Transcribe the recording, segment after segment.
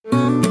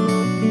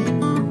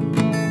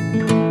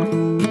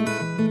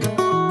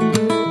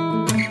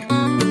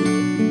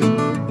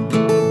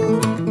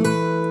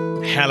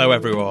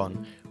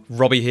everyone.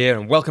 Robbie here,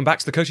 and welcome back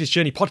to the Coach's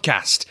Journey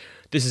podcast.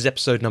 This is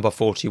episode number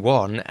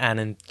 41, and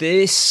in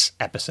this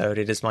episode,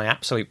 it is my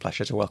absolute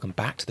pleasure to welcome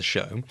back to the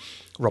show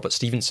Robert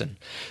Stephenson.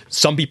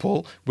 Some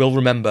people will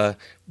remember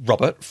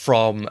Robert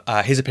from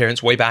his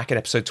appearance way back in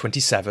episode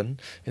 27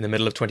 in the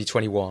middle of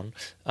 2021.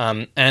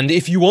 And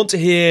if you want to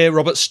hear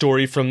Robert's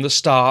story from the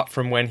start,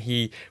 from when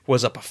he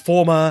was a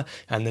performer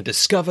and then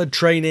discovered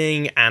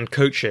training and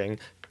coaching,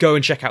 go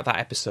and check out that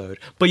episode.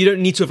 But you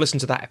don't need to have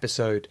listened to that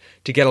episode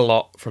to get a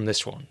lot from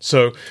this one.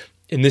 So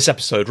in this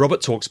episode,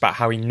 Robert talks about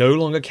how he no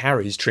longer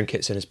carries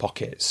trinkets in his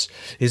pockets.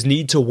 His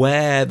need to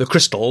wear the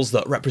crystals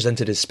that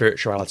represented his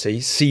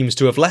spirituality seems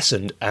to have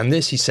lessened. And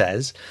this, he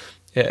says,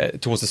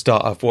 towards the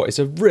start of what is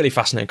a really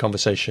fascinating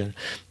conversation,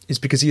 is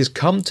because he has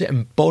come to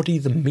embody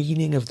the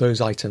meaning of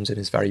those items in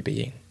his very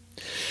being.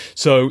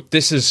 So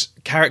this has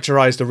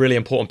characterised a really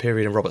important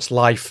period in Robert's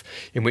life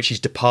in which he's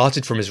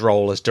departed from his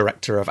role as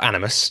director of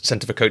Animus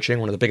Centre for Coaching,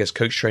 one of the biggest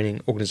coach training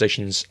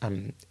organisations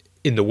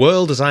in the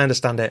world, as I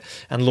understand it,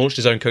 and launched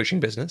his own coaching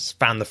business,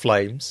 Fan the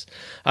Flames.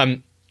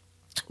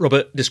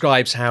 Robert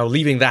describes how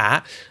leaving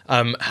that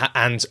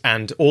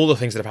and all the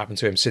things that have happened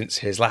to him since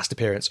his last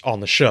appearance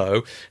on the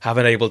show have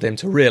enabled him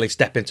to really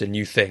step into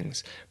new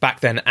things.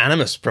 Back then,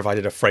 Animus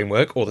provided a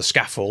framework, or the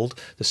scaffold,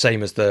 the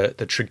same as the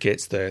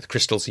trinkets, the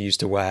crystals he used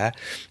to wear.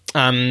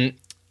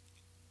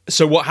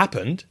 So what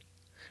happened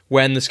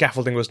when the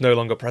scaffolding was no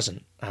longer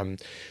present?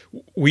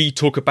 We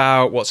talk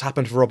about what's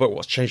happened for Robert,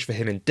 what's changed for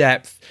him in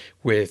depth,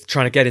 with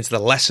trying to get into the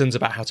lessons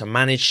about how to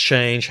manage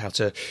change, how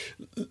to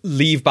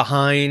leave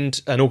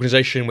behind an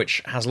organisation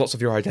which has lots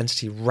of your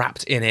identity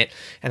wrapped in it,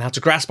 and how to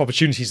grasp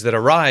opportunities that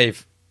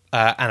arrive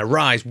and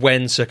arise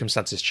when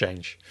circumstances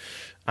change.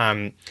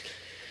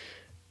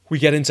 We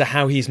get into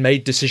how he's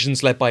made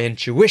decisions led by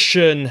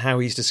intuition, how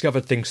he's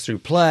discovered things through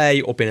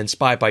play or been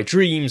inspired by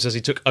dreams as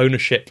he took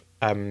ownership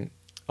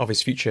of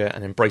his future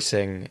and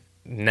embracing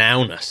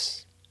nowness.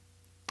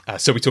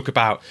 So we talk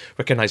about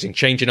recognising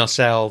change in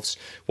ourselves,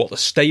 what the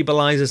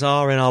stabilisers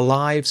are in our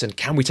lives, and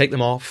can we take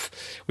them off?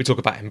 We talk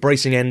about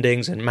embracing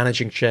endings and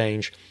managing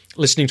change,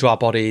 listening to our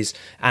bodies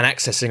and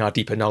accessing our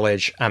deeper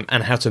knowledge,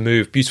 and how to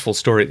move. Beautiful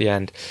story at the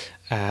end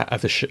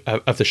of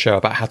the show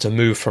about how to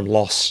move from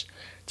loss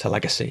to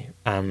legacy.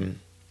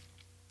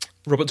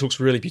 Robert talks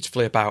really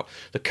beautifully about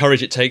the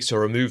courage it takes to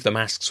remove the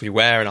masks we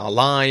wear in our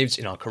lives,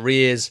 in our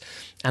careers,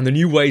 and the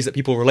new ways that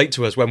people relate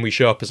to us when we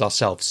show up as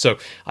ourselves. So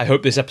I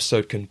hope this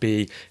episode can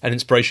be an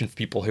inspiration for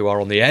people who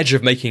are on the edge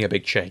of making a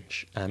big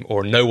change,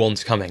 or no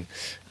one's coming,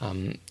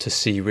 to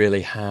see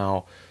really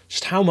how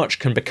much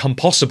can become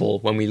possible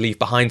when we leave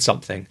behind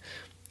something,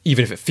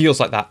 even if it feels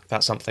like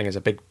that something is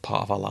a big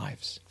part of our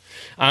lives.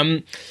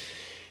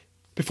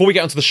 Before we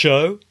get onto the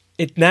show,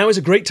 it now is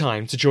a great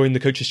time to join the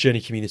Coach's Journey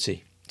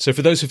community. So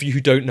for those of you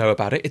who don't know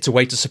about it, it's a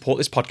way to support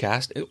this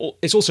podcast.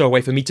 It's also a way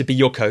for me to be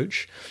your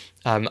coach.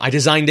 I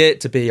designed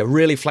it to be a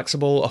really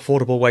flexible,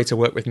 affordable way to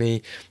work with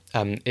me.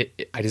 I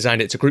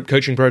designed it. It's a group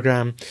coaching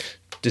program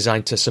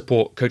designed to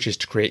support coaches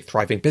to create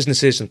thriving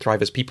businesses and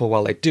thrive as people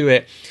while they do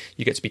it.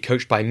 You get to be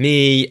coached by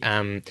me.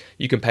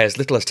 You can pay as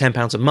little as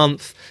 £10 a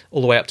month,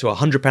 all the way up to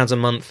 £100 a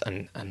month,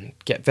 and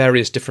get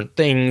various different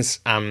things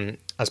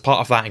as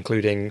part of that,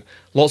 including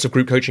lots of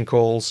group coaching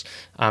calls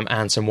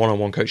and some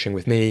one-on-one coaching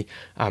with me.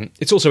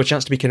 It's also a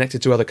chance to be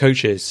connected to other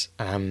coaches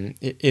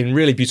in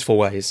really beautiful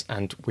ways.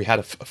 And we had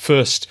a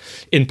first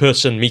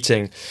in-person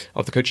meeting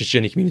of the Coach's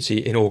Journey community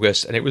in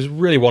August, and it was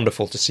really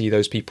wonderful to see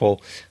those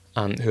people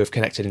who have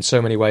connected in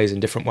so many ways, in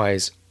different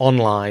ways,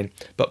 online,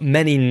 but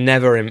many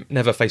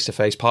never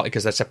face-to-face, partly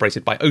because they're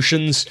separated by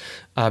oceans,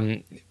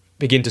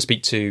 begin to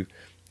speak to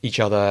each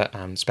other,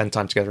 spend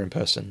time together in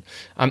person.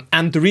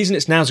 And the reason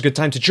it's now is a good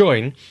time to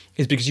join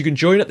is because you can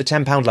join at the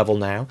 £10 level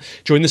now.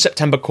 Join the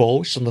September call,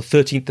 which is on the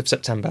 13th of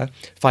September,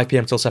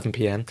 5pm till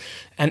 7pm.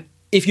 And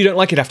if you don't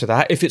like it after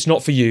that, if it's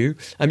not for you,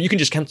 you can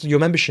just cancel your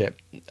membership.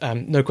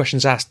 No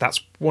questions asked.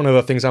 That's one of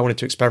the things I wanted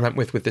to experiment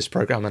with this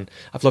program, and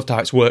I've loved how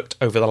it's worked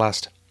over the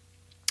last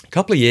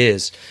couple of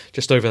years,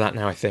 just over that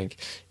now, I think.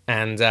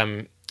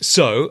 And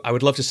so I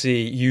would love to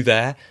see you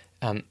there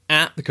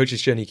at the Coach's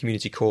Journey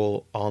community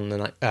call on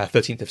the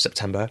 13th of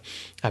September.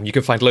 You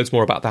can find loads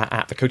more about that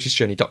at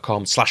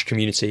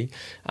thecoachesjourney.com/community.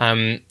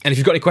 And if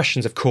you've got any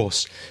questions, of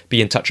course,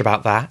 be in touch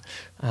about that.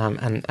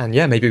 And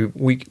yeah, maybe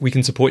we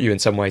can support you in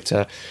some way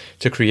to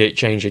create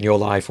change in your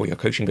life or your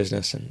coaching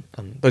business.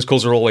 And those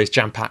calls are always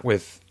jam-packed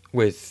with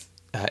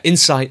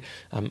insight,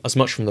 as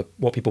much from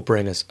what people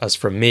bring as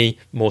from me,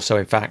 more so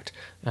in fact.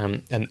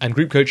 And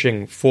group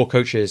coaching for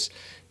coaches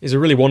is a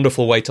really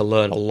wonderful way to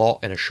learn a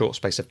lot in a short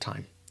space of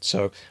time.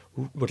 So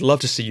would love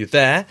to see you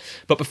there.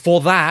 But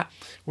before that,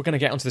 we're going to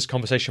get onto this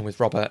conversation with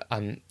Robert.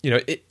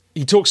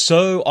 He talks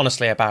so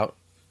honestly about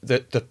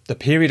the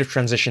period of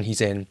transition he's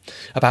in,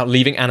 about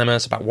leaving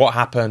Animus, about what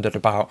happened, and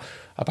about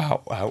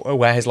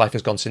where his life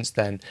has gone since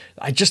then.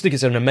 I just think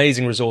it's an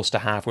amazing resource to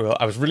have.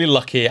 I was really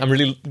lucky. I'm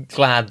really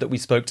glad that we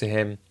spoke to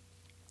him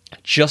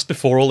just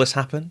before all this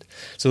happened,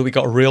 so that we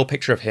got a real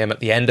picture of him at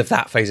the end of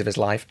that phase of his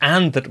life,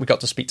 and that we got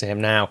to speak to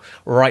him now,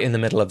 right in the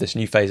middle of this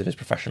new phase of his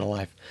professional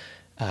life.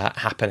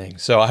 happening.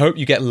 So I hope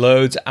you get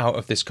loads out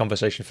of this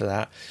conversation for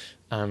that.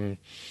 And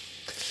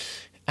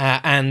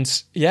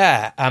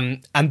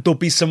there'll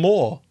be some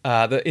more.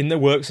 In the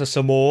works are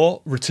some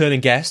more returning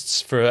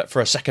guests for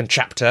a second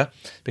chapter,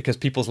 because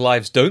people's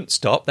lives don't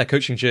stop. Their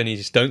coaching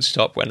journeys don't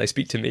stop when they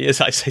speak to me,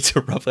 as I say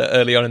to Robert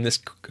early on in this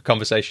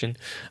conversation.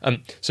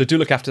 So do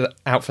look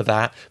out for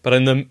that. But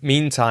in the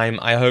meantime,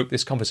 I hope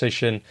this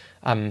conversation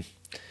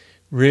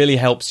really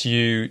helps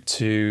you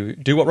to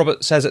do what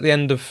Robert says at the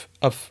end of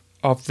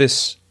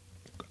this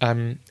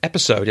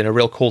episode, in a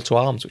real call to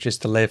arms, which is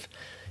to live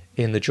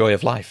in the joy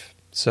of life.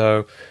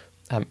 So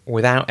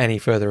without any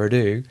further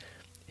ado,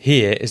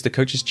 here is The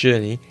Coach's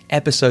Journey,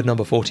 episode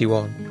number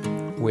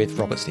 41, with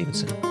Robert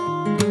Stephenson.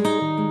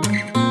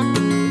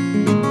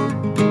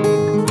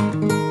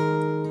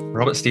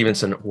 Robert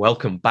Stephenson,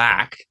 welcome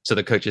back to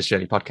the Coach's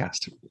Journey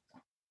podcast.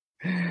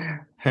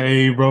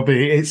 Hey,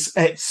 Robbie, it's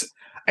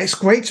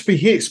great to be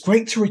here. It's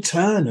great to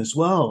return as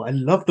well. I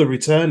love the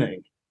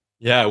returning.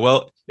 Yeah,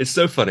 well, it's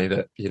so funny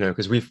that,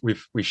 because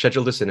we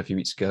scheduled this in a few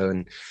weeks ago,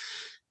 and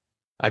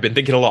I've been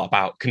thinking a lot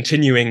about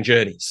continuing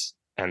journeys,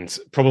 and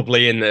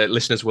probably in the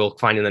listeners will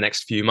find in the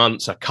next few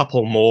months a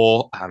couple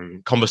more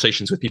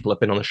conversations with people who've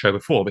been on the show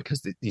before,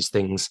 because these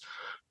things,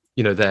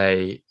 your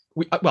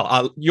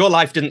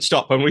life didn't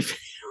stop when we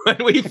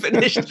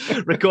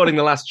finished recording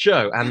the last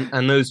show,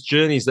 and those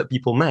journeys that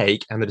people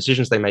make and the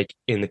decisions they make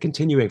in the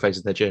continuing phase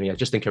of their journey, I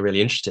just think are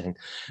really interesting.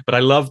 But I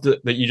love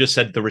that you just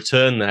said the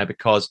return there,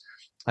 because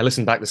I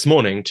listened back this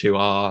morning to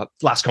our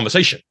last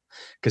conversation,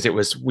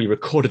 because we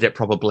recorded it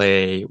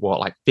probably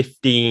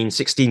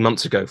 16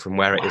 months ago from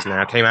where it is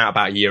now. It came out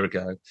about a year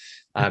ago.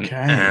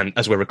 And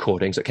as we're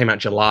recording, so it came out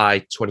July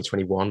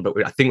 2021, but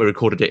I think we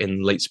recorded it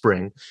in late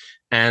spring.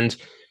 And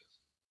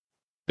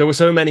there were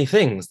so many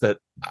things that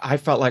I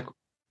felt like,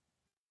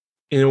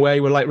 in a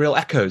way, were like real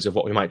echoes of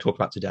what we might talk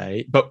about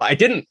today. But I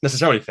didn't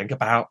necessarily think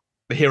about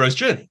the hero's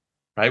journey,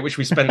 right? Which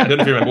we spent, I don't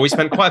know if you remember, we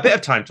spent quite a bit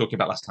of time talking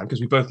about last time, because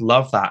we both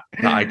love that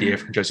idea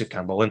from Joseph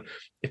Campbell. And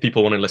if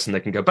people want to listen, they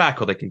can go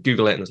back or they can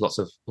Google it, and there's lots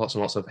and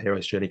lots of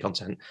hero's journey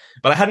content.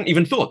 But I hadn't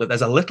even thought that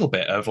there's a little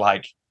bit of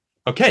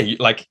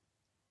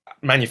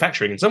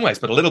manufacturing in some ways,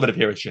 but a little bit of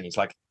hero's journey. It's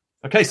like,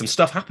 okay, some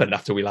stuff happened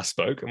after we last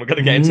spoke, and we're going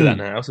to get into that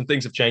now. Some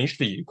things have changed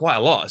for you. Quite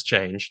a lot has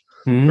changed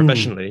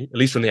professionally, at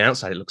least from the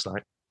outside, it looks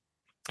like.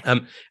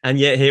 And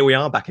yet here we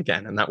are back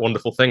again, and that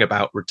wonderful thing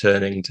about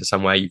returning to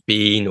somewhere you've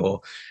been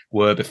or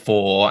were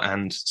before,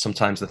 and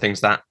sometimes the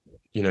things that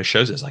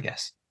shows us, I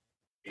guess.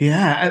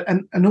 Yeah,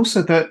 and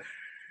also that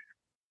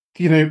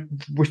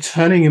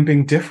returning and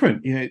being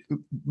different.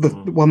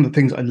 One of the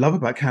things I love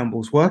about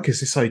Campbell's work is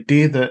this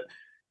idea that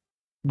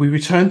we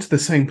return to the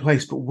same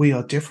place, but we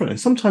are different, and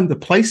sometimes the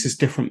place is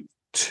different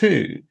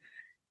too,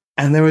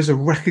 and there is a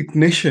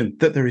recognition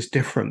that there is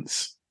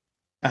difference.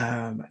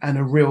 And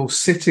a real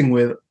sitting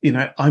with,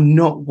 I'm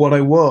not what I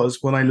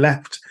was when I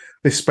left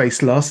this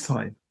space last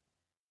time.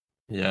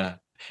 Yeah.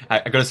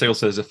 I got to say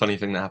also, there's a funny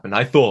thing that happened.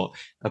 I thought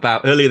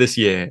about earlier this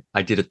year,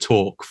 I did a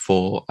talk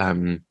for,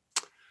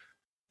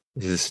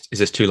 is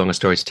this too long a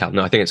story to tell?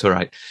 No, I think it's all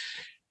right.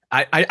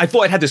 I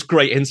thought I'd had this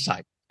great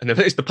insight. And the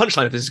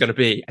punchline of this is going to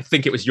be, I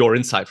think it was your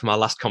insight from our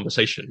last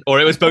conversation, or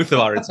it was both of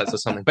our insights or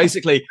something.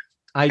 Basically,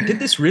 I did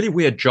this really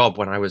weird job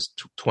when I was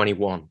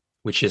 21.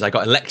 Which is I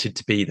got elected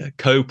to be the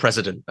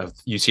co-president of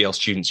UCL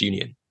Students'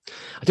 Union.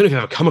 I don't know if you've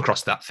ever come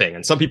across that thing.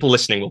 And some people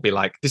listening will be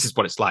like, this is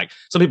what it's like.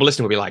 Some people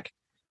listening will be like,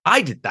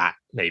 I did that,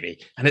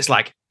 maybe. And it's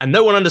like, and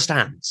no one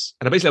understands.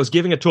 And I was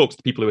giving a talk to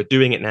the people who are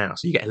doing it now.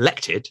 So you get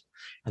elected.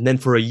 And then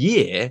for a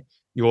year,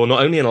 you're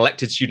not only an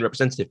elected student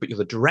representative, but you're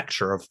the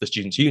director of the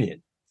Students'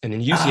 Union. And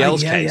in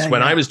UCL's case,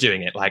 when I was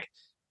doing it,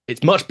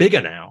 it's much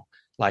bigger now.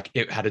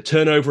 It had a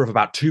turnover of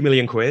about 2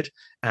 million quid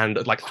and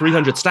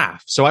 300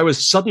 staff. So I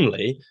was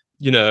suddenly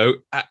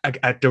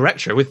a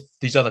director with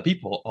these other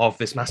people of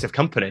this massive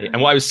company.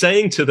 And what I was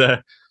saying to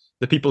the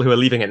people who are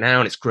leaving it now,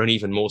 and it's grown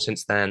even more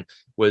since then,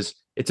 was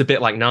it's a bit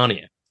like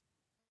Narnia.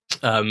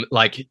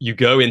 You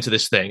go into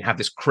this thing, have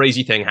this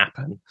crazy thing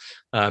happen.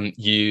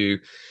 The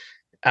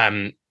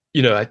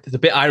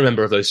bit I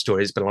remember of those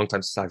stories, it's been a long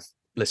time since I've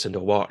listened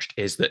or watched,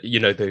 is that,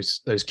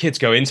 those kids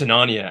go into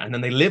Narnia and then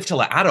they live till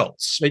they're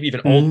adults, maybe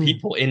even old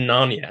people in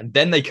Narnia. And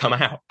then they come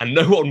out and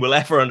no one will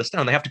ever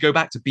understand. They have to go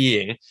back to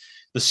being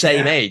the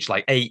same age,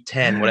 8,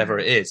 10, whatever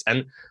it is.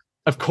 And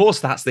of course,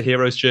 that's the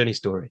hero's journey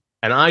story.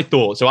 And I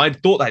thought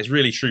that is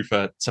really true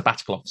for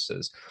sabbatical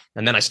officers.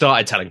 And then I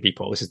started telling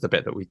people, this is the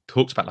bit that we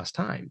talked about last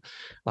time,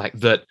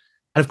 that.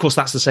 And of course,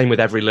 that's the same with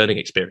every learning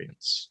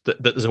experience,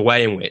 that there's a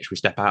way in which we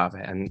step out of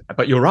it.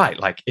 But you're right.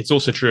 It's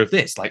also true of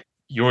this,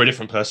 you're a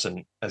different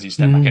person as you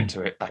step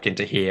back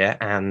into here.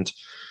 And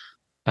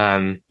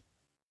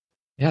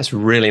it's a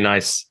really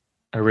nice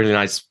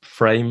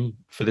frame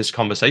for this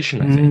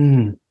conversation, I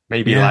think.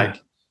 Maybe I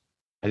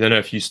don't know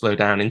if you slow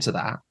down into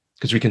that,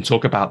 because we can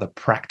talk about the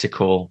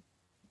practical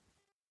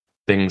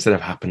things that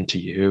have happened to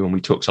you. And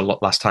we talked a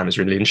lot last time. It's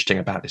really interesting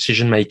about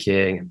decision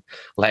making and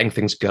letting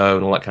things go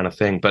and all that kind of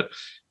thing. But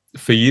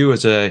for you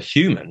as a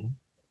human,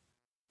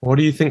 What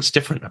do you think's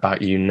different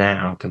about you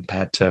now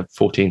compared to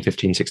 14,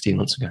 15, 16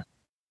 months ago?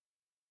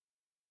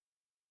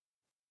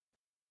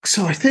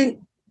 So I think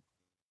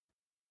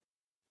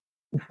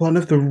one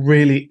of the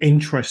really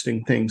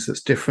interesting things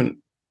that's different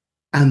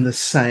and the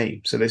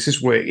same, so this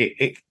is where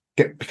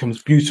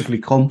becomes beautifully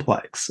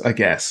complex, I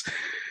guess,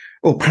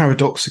 or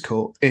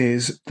paradoxical,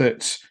 is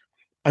that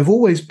I've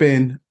always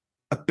been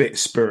a bit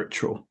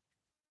spiritual.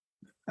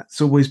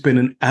 That's always been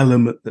an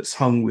element that's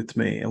hung with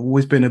me. I've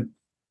always been a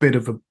bit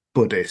of a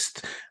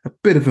Buddhist, a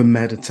bit of a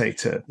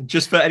meditator.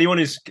 Just for anyone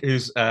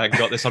who's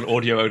got this on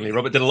audio only,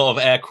 Robert did a lot of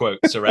air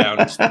quotes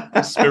around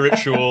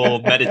spiritual,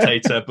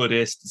 meditator,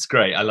 Buddhist. It's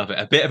great. I love it.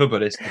 A bit of a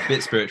Buddhist, a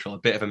bit spiritual, a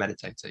bit of a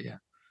meditator. Yeah.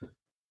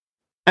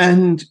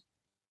 And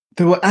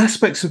there were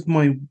aspects of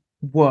my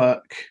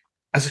work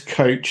as a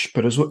coach,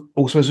 but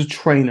also as a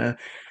trainer,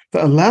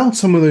 that allowed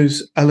some of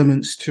those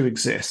elements to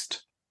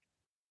exist.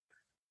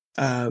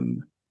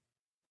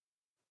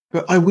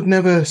 But I would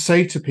never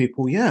say to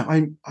people, "Yeah,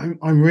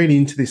 I'm really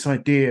into this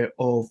idea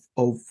of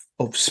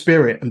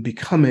spirit and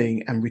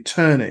becoming and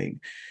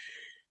returning."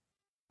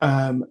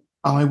 I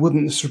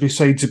wouldn't necessarily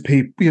say to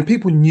people,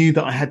 people knew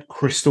that I had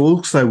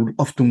crystals, so I would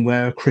often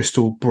wear a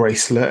crystal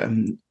bracelet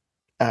and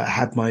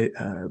had my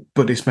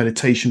Buddhist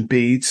meditation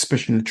beads,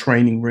 especially in the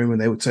training room, and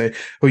they would say,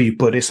 "Oh, you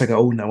Buddhist?" I go,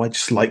 "Oh no, I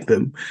just like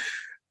them."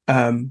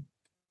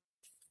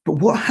 But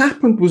what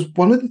happened was,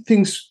 one of the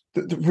things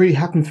that really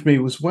happened for me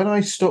was when I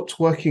stopped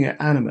working at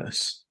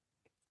Animus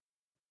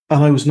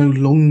and I was no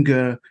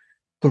longer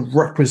the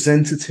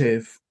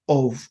representative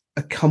of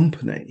a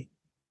company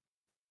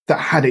that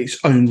had its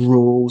own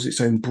rules, its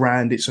own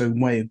brand, its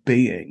own way of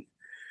being,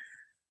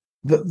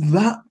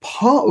 that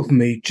part of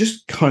me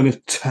just kind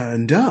of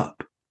turned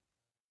up.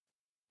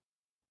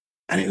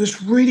 And it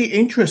was really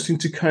interesting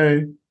to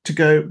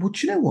go, well,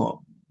 do you know what?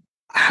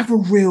 I have a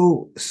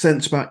real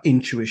sense about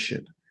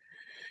intuition.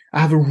 I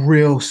have a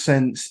real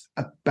sense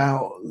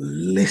about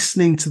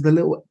listening to the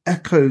little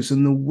echoes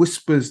and the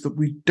whispers that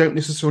we don't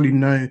necessarily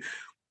know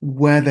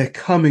where they're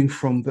coming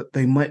from, that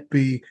they might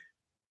be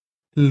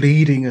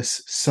leading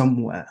us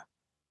somewhere,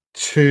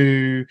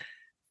 to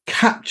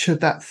capture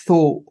that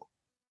thought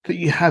that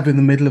you have in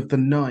the middle of the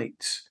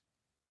night,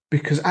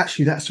 because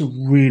actually that's a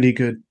really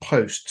good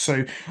post.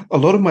 So a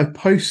lot of my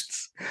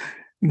posts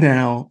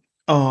now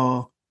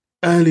are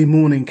early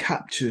morning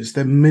captures,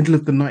 they're middle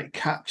of the night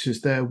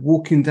captures, they're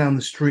walking down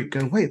the street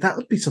going, wait, that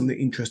would be something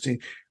interesting.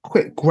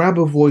 Quick, grab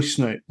a voice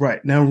note.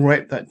 Right, now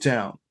write that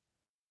down.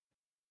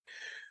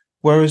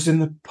 Whereas in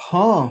the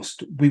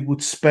past, we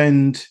would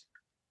spend,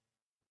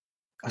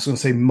 I was going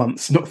to say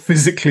months, not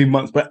physically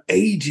months, but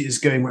ages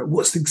going, right,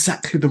 what's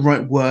exactly the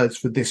right words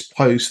for this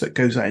post that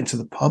goes out into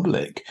the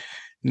public?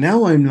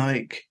 Now I'm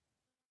like,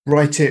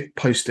 write it,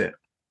 post it.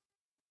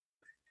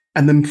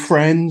 And then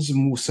friends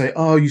and will say,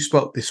 oh, you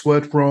spelt this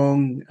word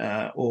wrong,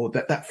 or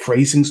that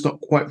phrasing's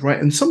not quite right.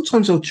 And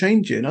sometimes I'll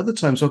change it, and other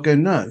times I'll go,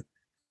 no,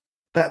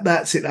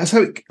 that's it. That's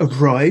how it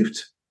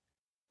arrived.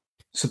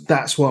 So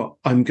that's what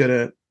I'm going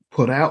to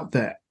put out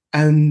there.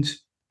 And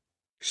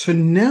so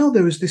now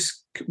there is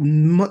this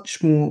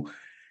much more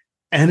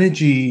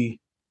energy,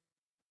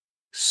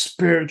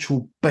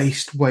 spiritual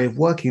based way of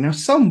working. Now,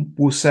 some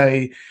will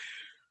say,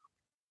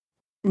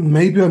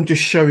 maybe I'm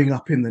just showing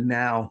up in the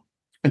now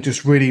and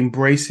just really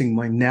embracing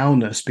my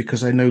nowness,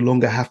 because I no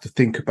longer have to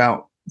think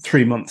about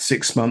 3 month,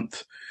 6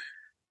 month,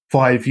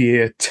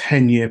 5-year,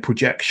 10-year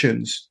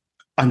projections.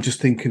 I'm just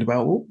thinking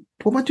about, well,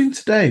 what am I doing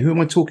today? Who am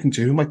I talking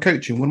to? Who am I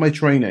coaching? What am I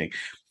training?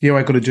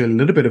 I got to do a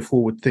little bit of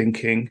forward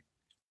thinking,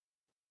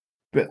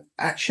 but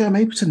actually I'm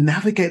able to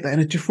navigate that in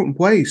a different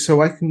way,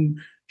 so I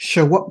can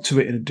show up to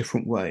it in a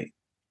different way.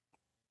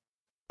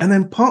 And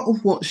then part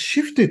of what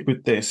shifted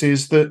with this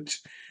is that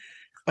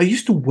I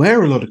used to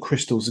wear a lot of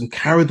crystals and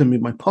carry them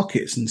in my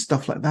pockets and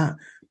stuff like that.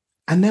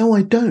 And now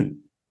I don't.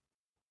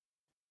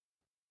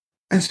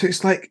 And so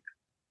it's like,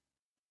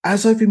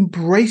 as I've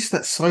embraced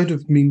that side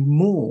of me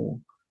more,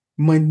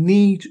 my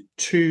need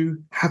to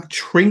have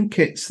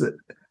trinkets that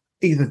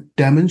either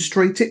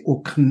demonstrate it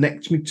or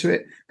connect me to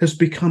it has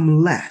become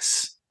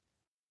less.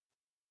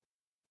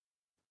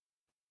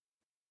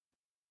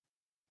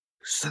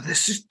 So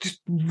this is just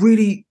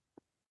really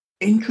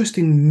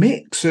interesting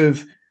mix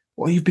of,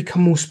 well, you've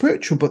become more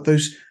spiritual, but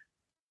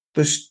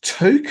those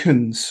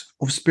tokens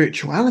of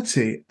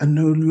spirituality are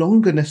no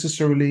longer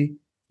necessarily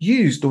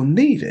used or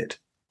needed.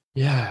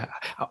 Yeah,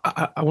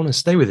 I want to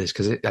stay with this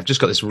because I've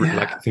just got this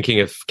like thinking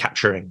of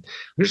capturing.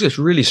 There's this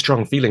really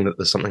strong feeling that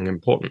there's something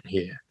important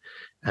here,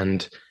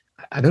 and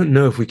I don't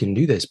know if we can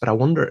do this, but I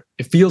wonder.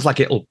 It feels like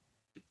it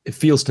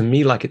feels to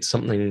me like it's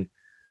something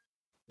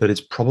that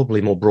is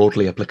probably more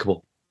broadly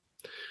applicable.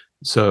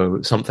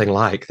 So something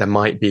like there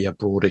might be a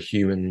broader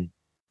human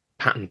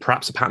pattern,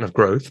 perhaps a pattern of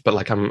growth, but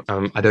like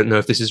I don't know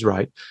if this is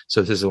right.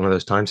 So this is one of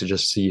those times to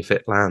just see if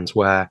it lands,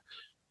 where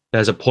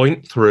there's a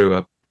point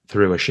through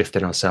a shift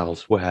in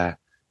ourselves where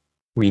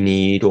we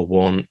need or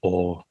want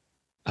or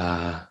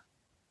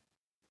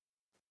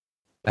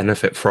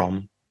benefit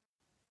from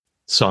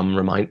some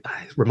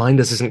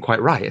reminders isn't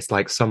quite right. It's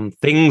like some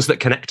things that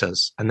connect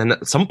us, and then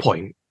at some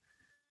point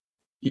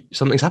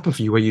something's happened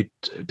for you where you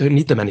don't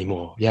need them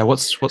anymore. Yeah,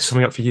 what's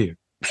coming up for you?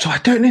 So I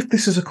don't know if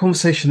this is a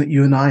conversation that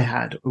you and I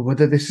had, or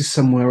whether this is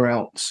somewhere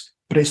else,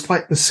 but it's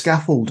like the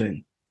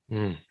scaffolding.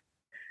 Mm.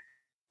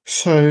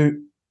 So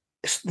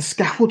the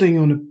scaffolding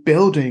on a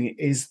building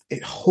it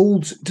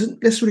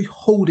doesn't necessarily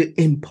hold it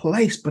in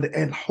place, but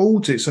it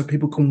holds it so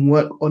people can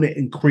work on it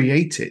and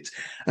create it.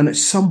 And at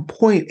some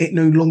point, it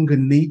no longer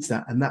needs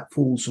that, and that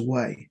falls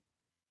away.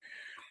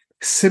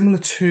 Similar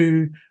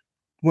to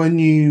when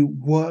you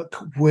work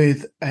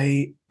with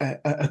a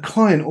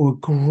client or a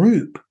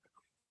group,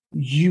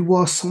 you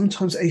are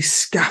sometimes a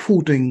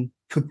scaffolding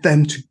for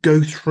them to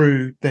go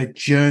through their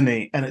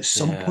journey. And at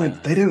some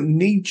point, they don't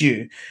need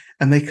you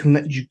and they can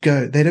let you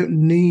go. They don't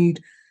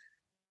need.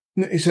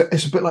 It's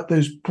a bit like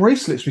those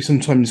bracelets we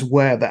sometimes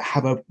wear that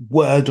have a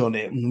word on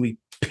it and we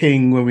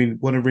ping when we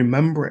want to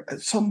remember it.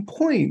 At some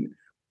point,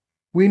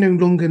 we no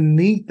longer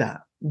need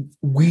that.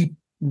 We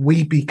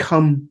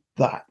become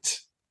that.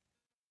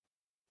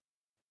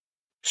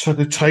 So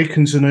the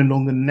tokens are no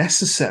longer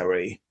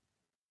necessary.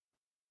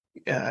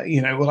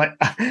 Like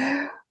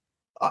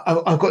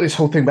I've got this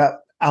whole thing about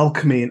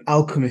alchemy and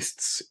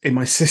alchemists in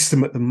my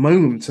system at the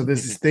moment. So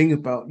there's this thing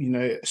about,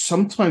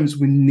 sometimes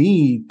we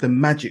need the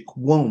magic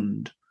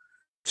wand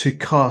to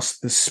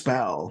cast the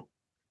spell,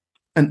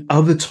 and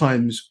other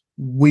times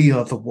we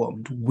are the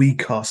wand, we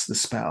cast the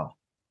spell.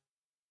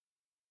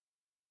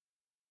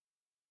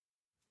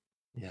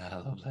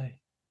 Yeah, lovely.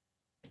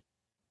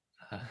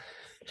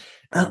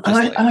 And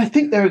I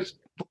think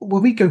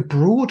when we go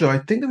broader, I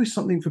think there is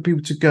something for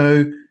people to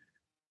go,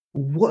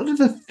 what are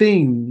the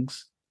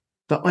things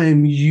that I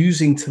am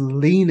using to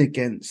lean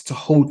against to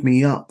hold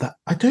me up that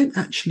I don't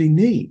actually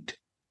need?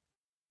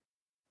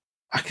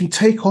 I can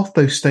take off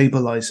those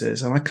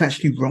stabilizers and I can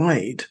actually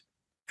ride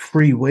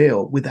free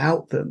wheel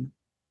without them.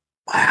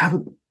 I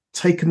haven't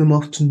taken them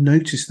off to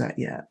notice that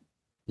yet.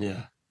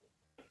 Yeah.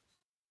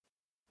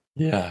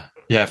 Yeah.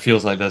 Yeah. It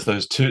feels like there's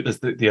those two. There's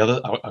the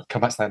other, I'll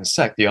come back to that in a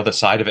sec. The other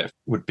side of it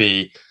would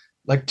be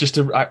like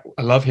I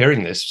love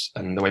hearing this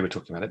and the way we're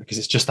talking about it, because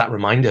it's just that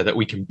reminder that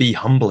we can be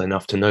humble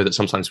enough to know that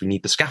sometimes we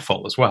need the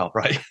scaffold as well,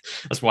 right?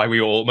 That's why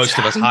most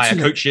of us hire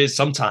coaches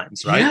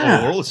sometimes, right?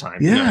 Yeah. Or all the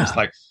time. Yeah. It's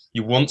like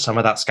you want some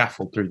of that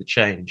scaffold through the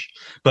change.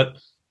 But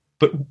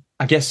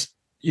I guess,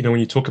 when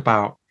you talk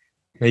about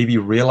maybe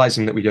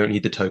realizing that we don't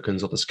need the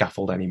tokens or the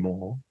scaffold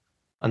anymore,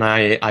 and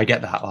I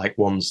get that, like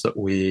ones that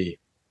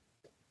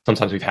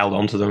sometimes we've held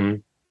onto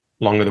them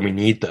longer than we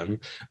need them.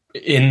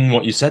 In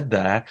what you said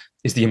there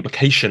is the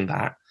implication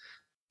that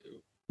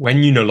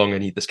when you no longer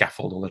need the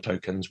scaffold or the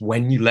tokens,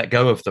 when you let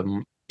go of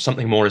them,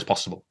 something more is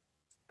possible.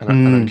 And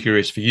I'm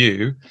curious for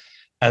you,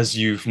 as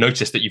you've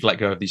noticed that you've let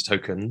go of these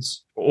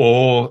tokens,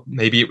 or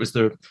maybe it was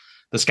the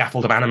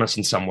scaffold of animus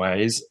in some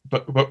ways,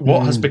 but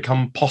what has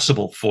become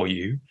possible for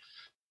you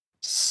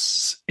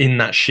in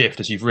that shift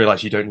as you've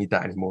realized you don't need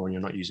that anymore and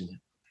you're not using it?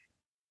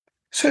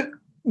 So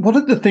one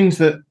of the things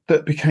that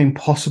became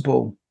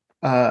possible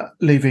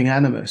leaving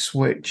animus,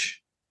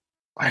 which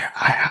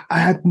I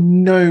had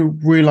no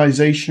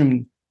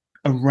realization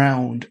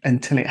around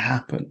until it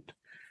happened,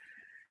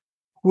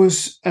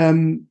 was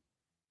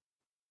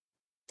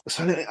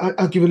so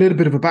I'll give a little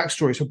bit of a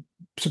backstory. So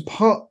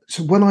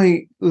when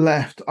I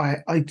left,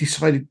 I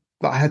decided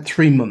that I had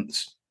 3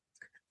 months,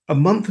 a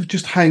month of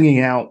just hanging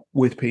out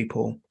with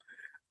people,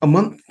 a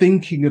month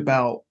thinking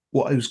about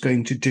what I was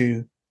going to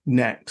do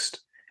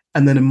next,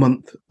 and then a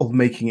month of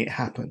making it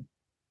happen.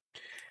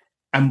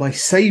 And my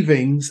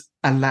savings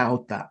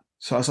allowed that.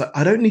 So I was like,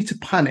 I don't need to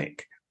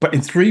panic, but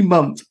in 3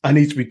 months, I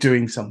need to be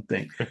doing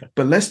something.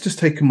 But let's just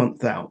take a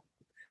month out.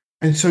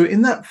 And so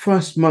in that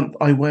first month,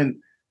 I went,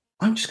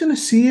 I'm just going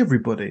to see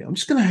everybody. I'm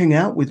just going to hang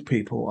out with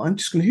people. I'm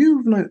just going to,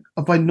 who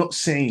have I not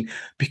seen,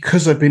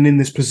 because I've been in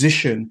this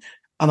position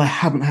and I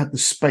haven't had the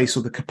space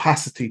or the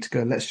capacity to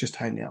go, let's just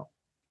hang out.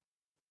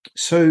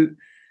 So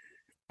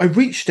I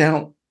reached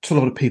out to a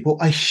lot of people.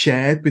 I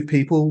shared with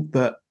people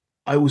that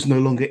I was no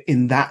longer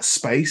in that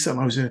space and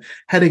I was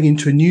heading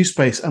into a new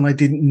space and I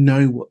didn't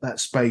know what that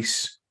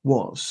space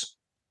was.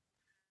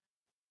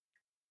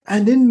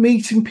 And in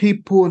meeting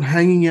people and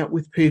hanging out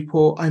with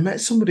people, I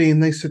met somebody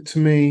and they said to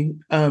me,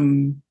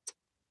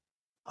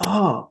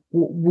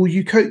 will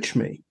you coach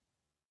me?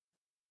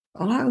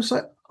 And I was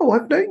like, oh,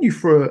 I've known you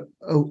for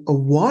a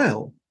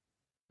while.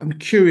 I'm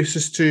curious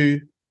as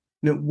to,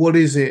 what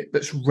is it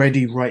that's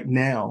ready right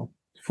now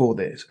for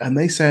this? And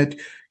they said,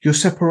 your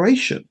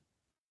separation.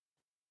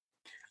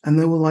 And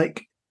they were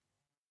like,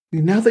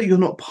 now that you're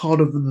not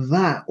part of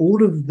that,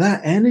 all of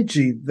that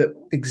energy that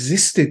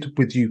existed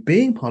with you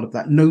being part of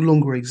that no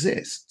longer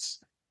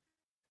exists.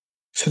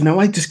 So now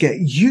I just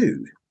get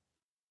you.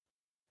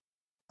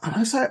 And I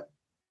was like,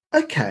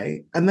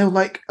 okay. And they were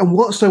like, and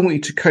whilst I want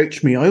you to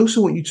coach me, I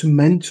also want you to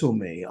mentor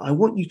me. I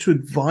want you to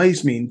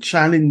advise me and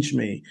challenge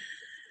me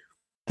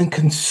and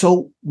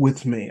consult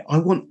with me. I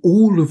want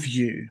all of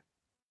you.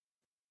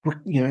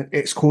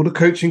 It's called a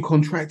coaching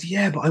contract.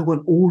 Yeah, but I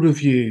want all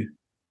of you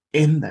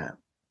in that.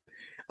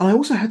 And I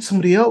also had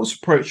somebody else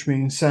approach me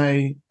and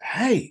say,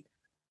 hey,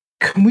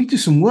 can we do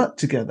some work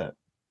together?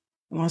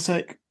 And I was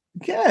like,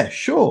 yeah,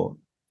 sure.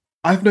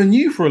 I've known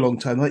you for a long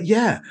time. Like,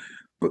 yeah,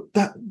 but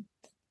that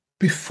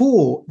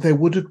before there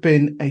would have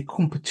been a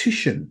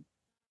competition,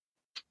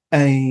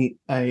 a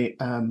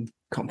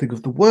can't think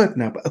of the word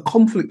now, but a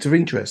conflict of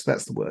interest.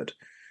 That's the word.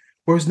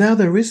 Whereas now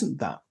there isn't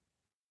that,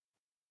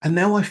 and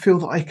now I feel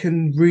that I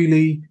can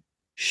really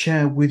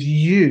share with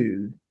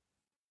you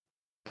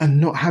and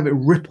not have it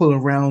ripple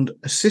around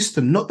a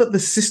system. Not that the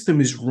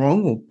system is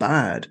wrong or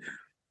bad,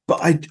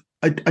 but I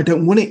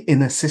don't want it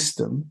in a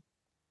system.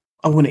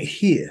 I want it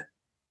here.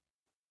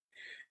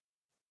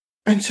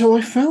 And so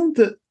I found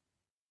that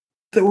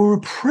there were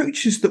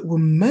approaches that were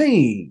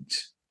made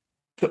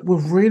that were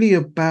really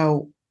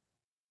about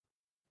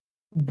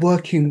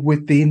working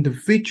with the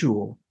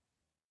individual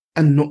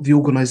and not the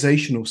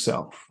organizational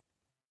self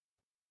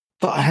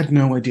that I had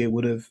no idea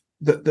would have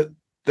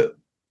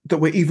that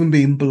were even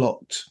being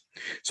blocked.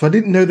 So I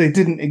didn't know they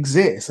didn't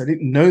exist. I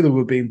didn't know they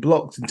were being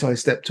blocked until I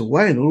stepped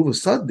away, and all of a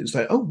sudden it's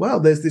like, oh wow,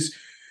 there's this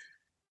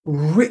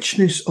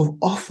richness of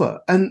offer,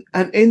 and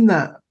in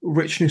that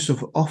richness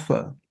of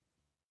offer,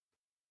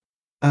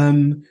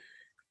 um,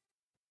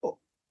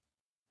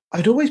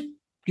 I'd always,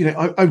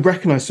 I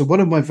recognize. So one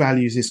of my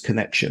values is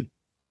connection.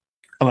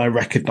 And I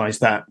recognize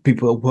that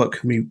people that work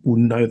with me will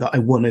know that I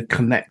want to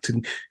connect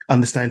and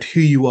understand who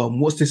you are and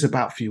what's this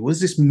about for you? What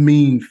does this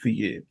mean for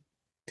you?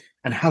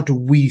 And how do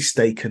we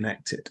stay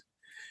connected?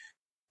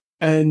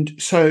 And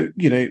so,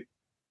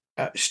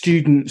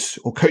 students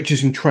or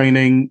coaches in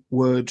training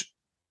would,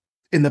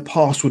 in the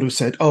past, would have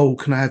said, oh,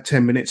 can I have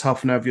 10 minutes,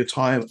 half an hour of your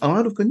time? And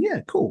I'd have gone, yeah,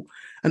 cool.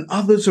 And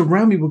others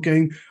around me were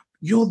going,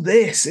 you're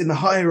this in the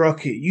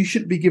hierarchy. You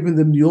shouldn't be giving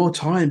them your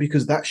time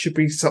because that should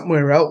be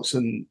somewhere else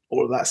and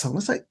all of that stuff. I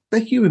was like, they're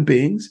human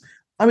beings.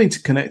 I'm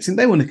into connecting.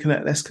 They want to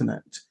connect. Let's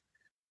connect.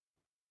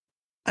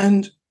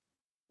 And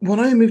when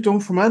I moved on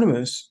from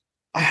Animus,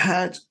 I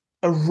had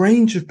a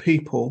range of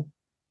people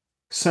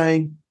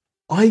saying,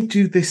 I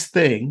do this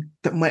thing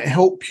that might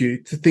help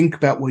you to think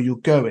about where you're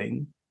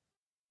going.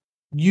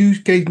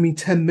 You gave me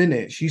 10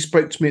 minutes. You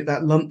spoke to me at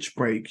that lunch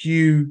break.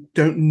 You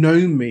don't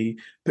know me,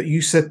 but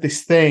you said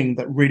this thing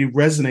that really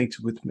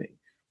resonated with me.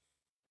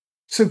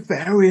 So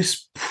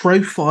various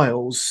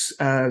profiles,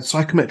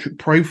 psychometric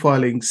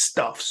profiling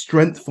stuff,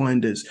 strength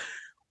finders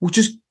were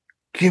just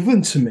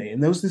given to me.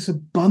 And there was this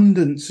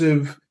abundance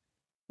of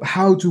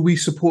how do we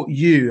support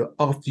you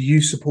after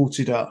you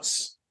supported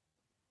us?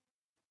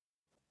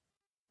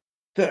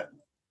 That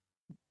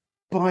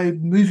by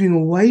moving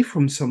away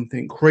from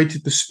something,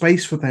 created the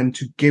space for them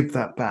to give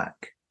that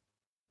back.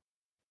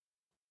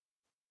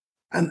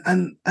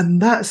 And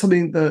that's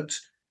something that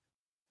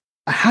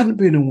I hadn't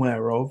been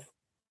aware of,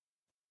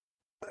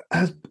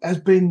 has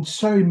been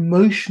so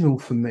emotional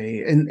for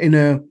me in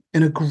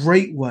a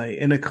great way,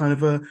 in a kind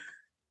of a,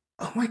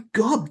 oh my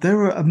God,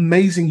 there are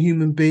amazing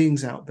human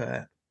beings out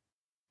there.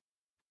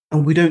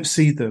 And we don't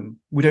see them.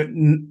 We don't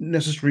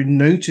necessarily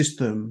notice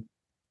them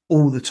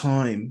all the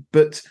time,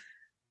 but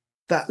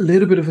that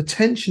little bit of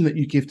attention that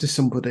you give to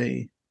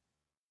somebody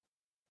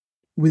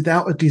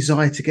without a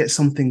desire to get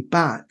something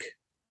back,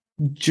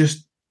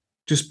 just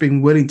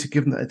being willing to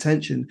give them that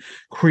attention,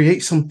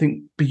 create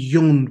something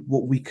beyond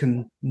what we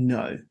can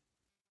know.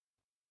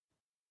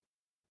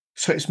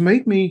 So it's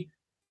made me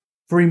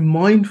very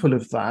mindful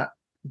of that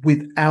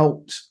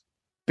without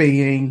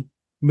being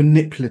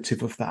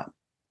manipulative of that.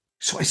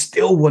 So I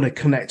still want to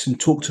connect and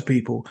talk to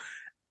people.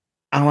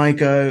 And I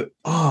go,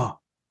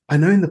 I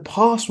know in the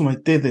past when I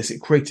did this,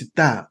 it created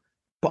that,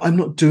 but I'm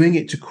not doing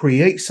it to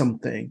create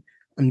something.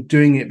 I'm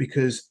doing it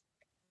because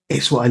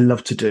it's what I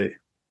love to do.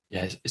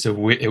 Yeah, it's a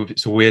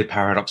weird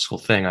paradoxical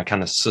thing. I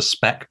kind of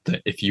suspect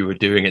that if you were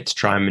doing it to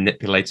try and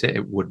manipulate it,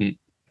 it wouldn't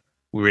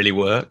really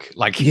work.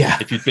 Like, yeah.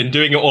 If you'd been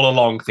doing it all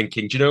along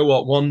thinking, do you know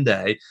what, one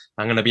day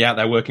I'm going to be out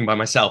there working by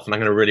myself and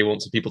I'm going to really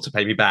want some people to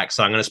pay me back,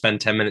 so I'm going to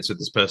spend 10 minutes with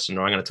this person,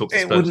 or I'm going to talk to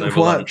this person over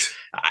lunch.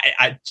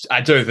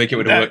 I don't think it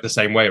would have worked the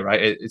same way,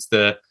 right? It's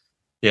the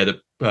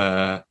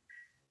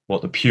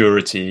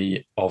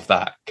purity of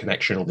that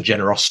connection, or the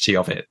generosity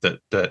of it,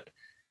 that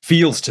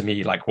feels to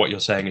me like what you're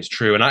saying is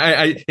true. And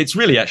I it's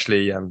really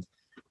actually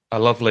a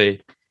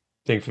lovely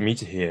thing for me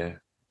to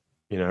hear.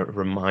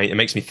 It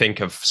makes me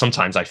think of,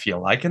 sometimes I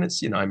feel like, and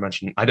it's, I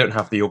imagine I don't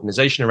have the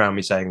organization around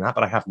me saying that,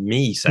 but I have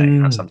me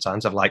saying that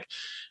sometimes, of like,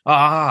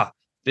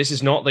 this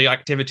is not the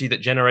activity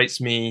that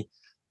generates me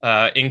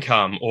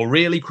income or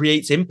really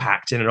creates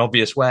impact in an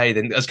obvious way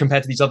then as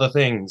compared to these other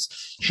things.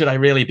 Should I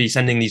really be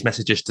sending these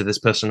messages to this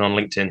person on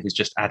LinkedIn who's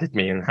just added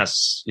me and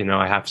has,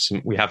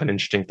 we have an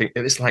interesting thing.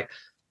 It's like,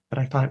 but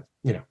I find,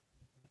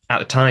 at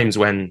the times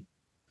when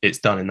it's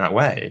done in that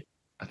way,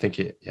 I think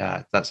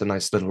that's a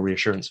nice little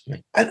reassurance for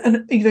me.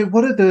 And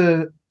one of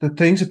the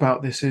things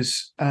about this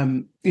is,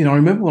 I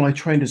remember when I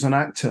trained as an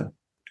actor,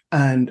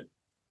 and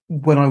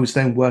when I was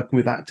then working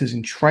with actors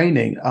in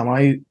training, and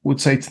I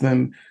would say to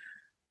them,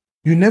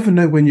 you never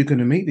know when you're going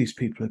to meet these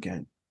people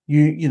again.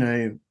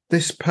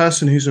 This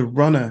person who's a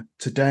runner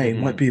today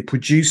might be a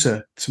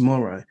producer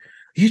tomorrow.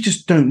 You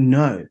just don't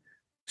know.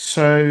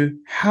 So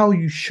how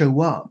you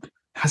show up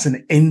has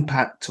an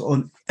impact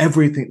on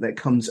everything that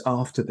comes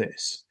after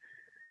this.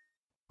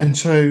 And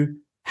so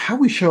how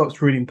we show up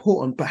is really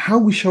important, but how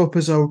we show up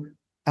as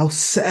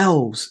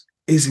ourselves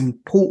is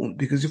important,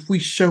 because if we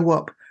show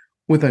up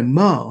with a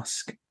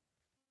mask,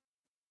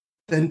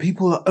 then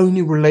people are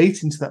only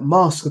relating to that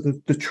mask, or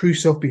the true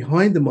self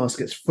behind the mask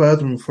gets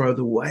further and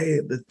further away,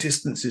 the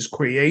distance is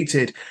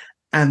created,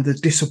 and the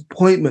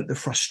disappointment, the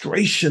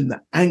frustration,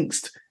 the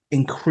angst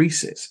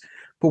increases.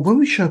 But when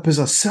we show up as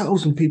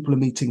ourselves and people are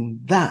meeting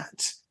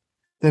that,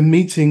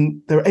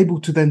 they're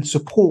able to then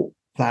support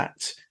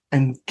that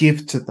and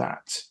give to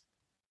that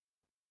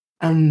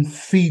and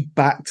feed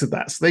back to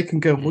that. So they can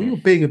go, well, you're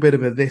being a bit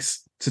of a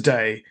this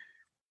today.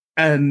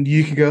 And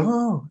you can go,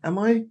 oh, am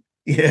I?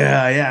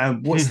 Yeah, I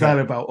am. What's that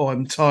about? Oh,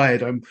 I'm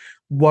tired. I'm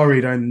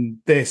worried. I'm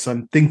this.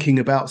 I'm thinking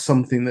about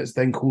something that's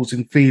then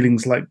causing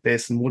feelings like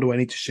this. And what do I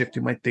need to shift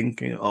in my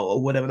thinking?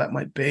 Or whatever that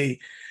might be.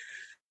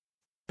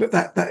 But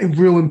that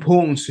real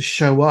importance to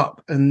show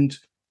up. And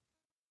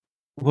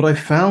what I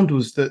found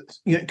was that,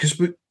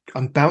 because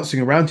I'm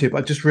bouncing around here, but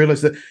I just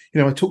realized that,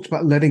 I talked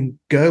about letting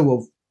go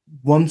of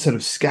one set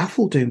of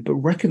scaffolding, but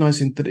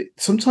recognizing that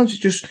sometimes it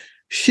just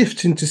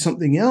shifts into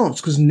something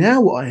else. Because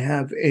now what I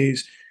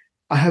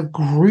have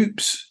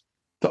groups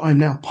that I'm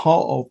now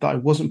part of that I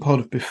wasn't part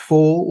of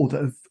before, or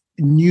that have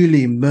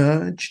newly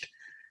emerged,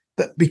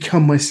 that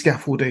become my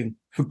scaffolding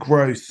for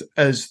growth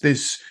as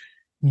this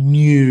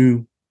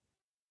new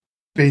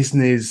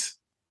business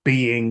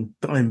being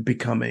that I'm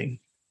becoming.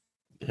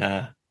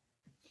 Yeah.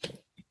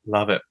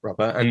 Love it,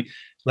 Robert. And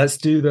let's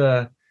do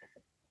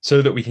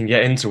so that we can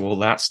get into all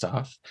that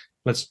stuff.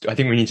 I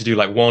think we need to do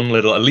like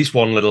at least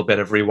one little bit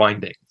of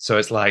rewinding. So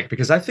it's like,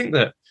 because I think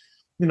that,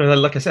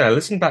 like I said, I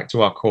listened back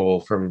to our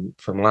call from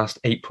last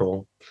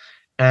April,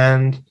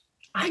 and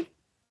I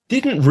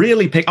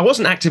I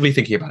wasn't actively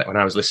thinking about it when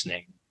I was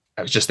listening.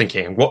 I was just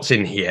thinking, what's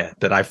in here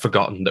that I've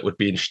forgotten that would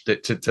be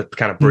to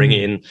kind of bring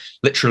in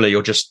literally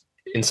or just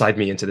inside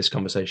me into this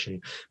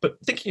conversation. But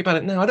thinking about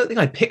it now, I don't think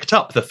I picked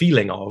up the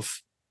feeling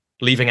of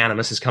leaving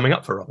Animus is coming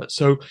up for Robert.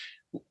 So,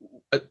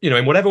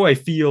 in whatever way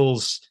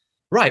feels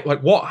right,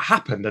 like what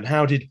happened and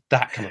how did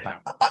that come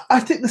about? I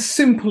think the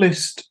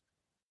simplest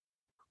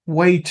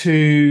way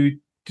to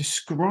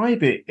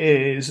describe it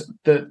is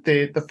that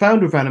the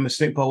founder of Animus,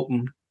 Nick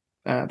Bolton,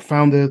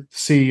 founder,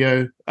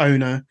 CEO,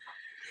 owner,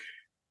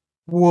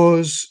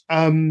 was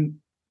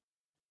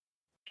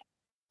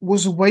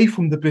away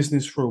from the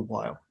business for a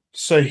while.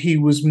 So he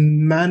was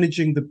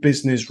managing the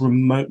business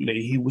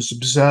remotely. He was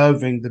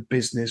observing the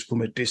business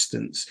from a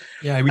distance.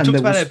 Yeah, we talked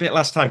about it a bit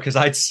last time, because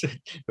it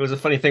was a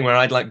funny thing where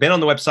I'd been on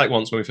the website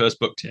once when we first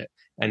booked it,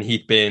 and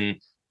he'd been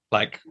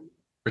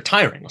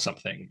retiring or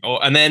something,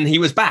 and then he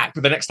was back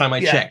the next time I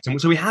checked, and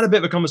so we had a bit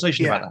of a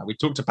conversation about that. We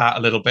talked about a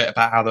little bit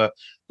about how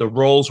the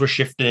roles were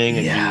shifting,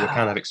 and you were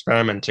kind of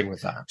experimenting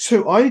with that.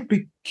 So I'd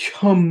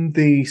become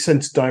the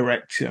center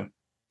director.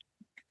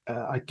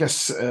 I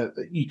guess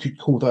you could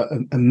call that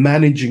a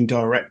managing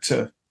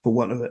director, for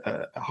one of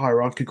a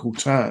hierarchical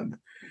term.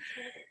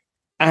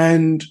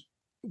 And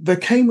there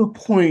came a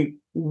point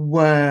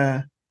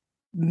where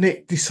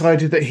Nick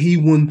decided that he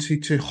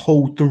wanted to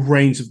hold the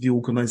reins of the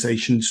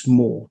organizations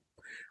more,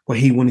 where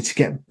he wanted to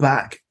get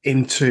back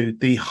into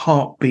the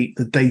heartbeat,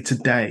 the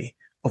day-to-day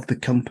of the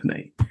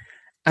company.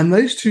 And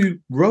those two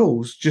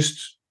roles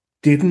just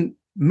didn't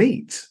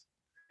meet.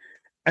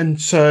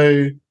 And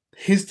so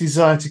his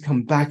desire to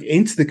come back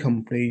into the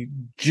company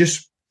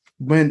just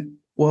went,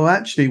 well,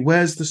 actually,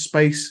 where's the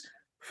space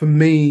for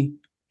me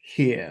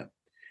here?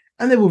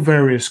 And there were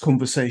various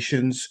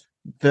conversations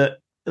that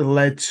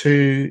led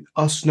to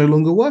us no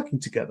longer working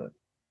together.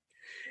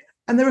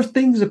 And there are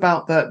things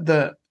about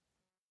that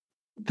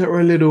are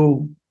a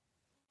little,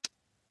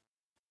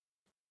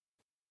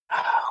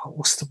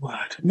 what's the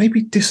word?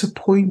 Maybe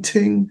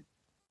disappointing.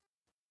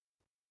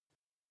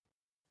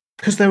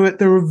 Because there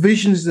were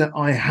visions that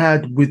I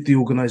had with the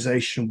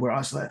organization where I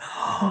was like,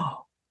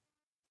 oh,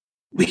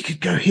 we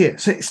could go here.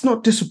 So it's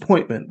not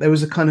disappointment. There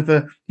was a kind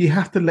of you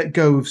have to let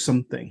go of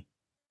something.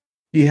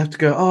 You have to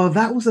go, oh,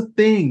 that was a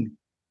thing.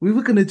 We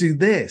were going to do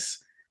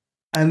this.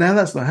 And now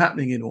that's not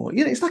happening anymore.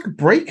 It's like a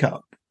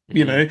breakup.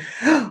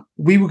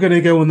 We were going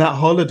to go on that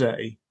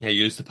holiday. Yeah,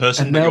 you lose the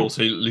person, but you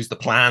also lose the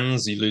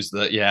plans. You lose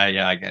the,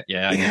 I get.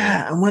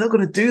 And we're not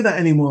going to do that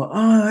anymore.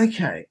 Oh,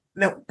 okay.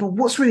 Now, but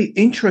what's really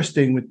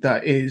interesting with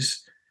that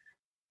is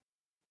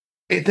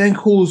it then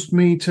caused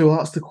me to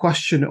ask the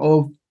question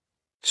of,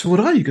 so what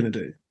are you going to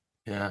do?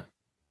 Yeah.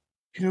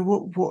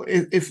 What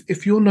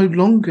if you're no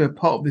longer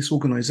part of this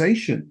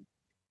organization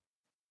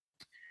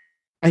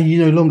and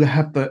you no longer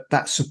have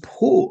that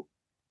support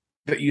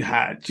that you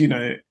had, you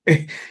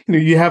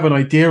have an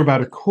idea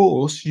about a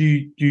course,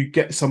 you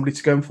get somebody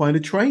to go and find a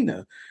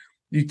trainer.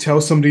 You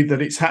tell somebody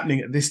that it's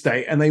happening at this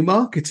date and they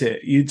market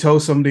it. You tell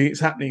somebody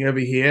it's happening over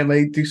here and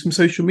they do some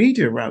social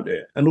media around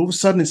it. And all of a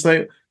sudden it's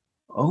like,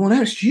 oh,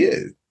 that's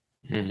you.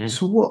 Mm-hmm.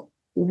 So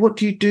what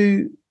do you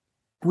do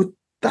with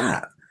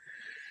that?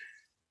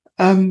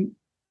 And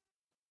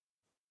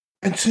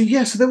so,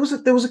 so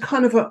there was a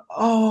kind of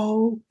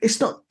it's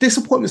not,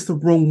 disappointment's the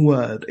wrong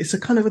word. It's a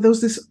kind of, there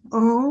was this,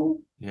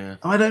 Yeah.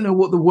 I don't know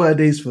what the word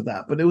is for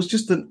that, but it was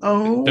just an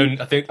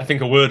I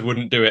think a word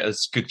wouldn't do it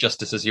as good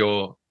justice as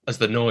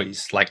the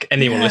noise. Like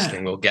anyone yeah,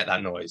 listening will get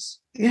that noise.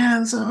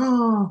 yeah. It's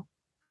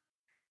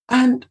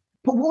and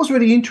but what was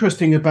really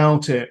interesting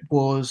about it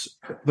was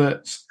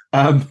that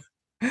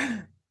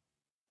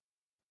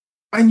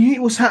I knew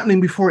it was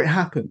happening before it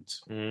happened.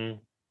 Mm.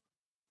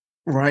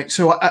 Right.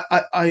 So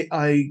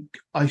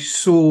I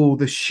saw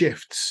the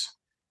shifts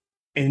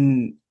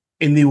in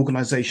the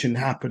organization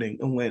happening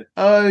and went,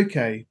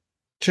 okay,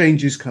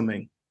 change is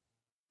coming.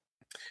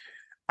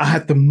 I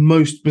had the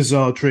most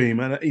bizarre dream,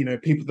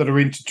 and people that are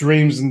into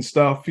dreams and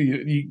stuff,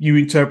 you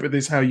interpret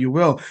this how you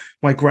will.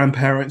 My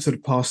grandparents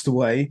had passed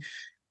away.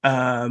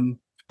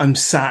 I'm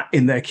sat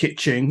in their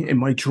kitchen in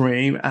my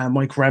dream, and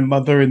my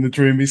grandmother in the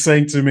dream is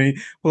saying to me,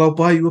 "Well, I'll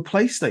buy you a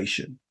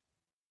PlayStation."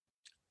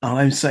 And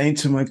I'm saying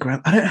to my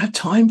grand, "I don't have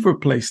time for a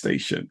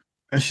PlayStation."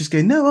 And she's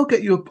going, "No, I'll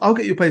get you a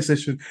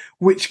PlayStation.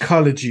 Which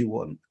color do you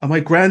want?" And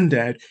my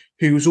granddad,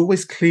 who was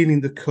always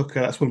cleaning the cooker,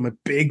 that's one of my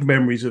big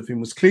memories of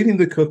him, was cleaning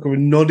the cooker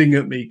and nodding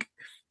at me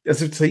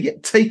as if to say, "Yeah,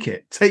 take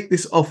it. Take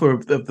this offer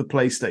of the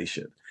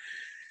PlayStation."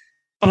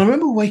 And I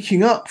remember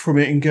waking up from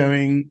it and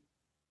going,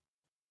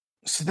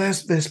 so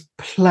there's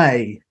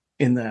play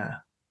in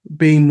there,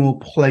 being more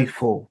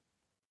playful.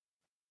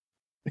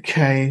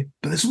 Okay,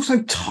 but there's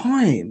also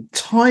time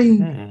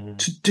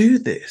to do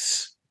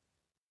this.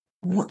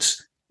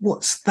 What's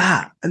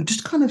that? And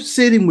just kind of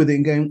sitting with it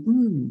and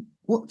going,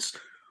 what's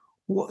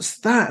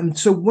that? And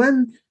so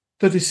when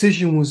the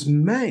decision was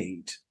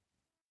made,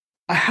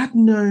 I had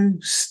no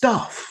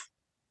stuff.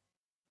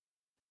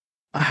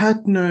 I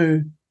had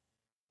no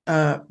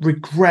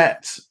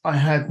regret. I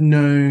had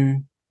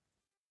no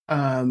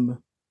oh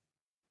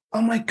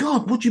my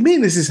God, what do you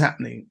mean this is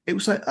happening? It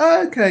was like,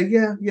 oh, okay,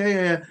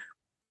 yeah.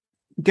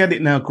 Get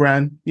it now,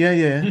 Gran.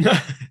 Yeah.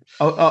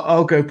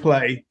 I'll go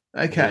play.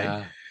 Okay.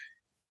 Yeah.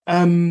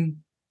 And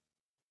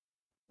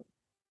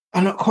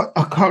I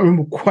can't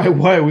remember quite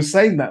why I was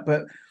saying that,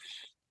 but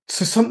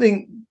so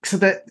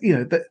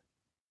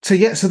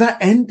that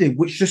ended,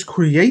 which just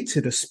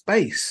created a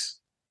space.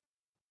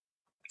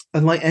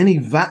 And like any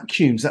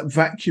vacuums, that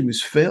vacuum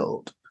is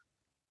filled.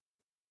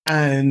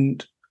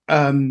 And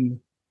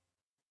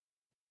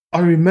I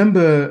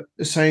remember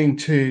saying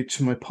to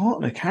my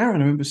partner,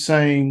 Karen, I remember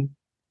saying,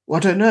 well, I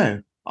don't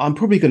know. I'm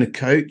probably going to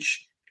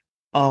coach.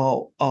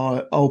 I'll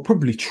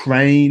probably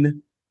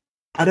train.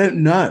 I don't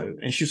know.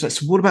 And she was like,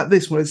 so what about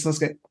this? What is this? I was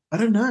going, I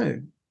don't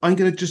know. I'm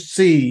going to just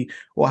see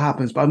what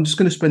happens, but I'm just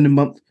going to spend a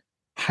month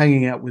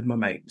hanging out with my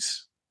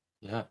mates.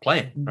 Yeah,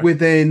 playing.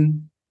 Right?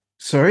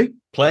 Sorry?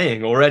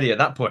 Playing already at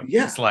that point.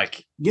 Yeah. It's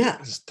like, yeah.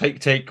 Just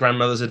take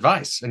grandmother's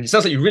advice. And it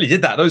sounds like you really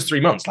did that those 3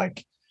 months.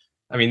 Like,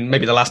 I mean,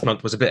 maybe the last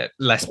month was a bit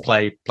less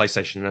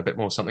PlayStation and a bit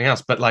more something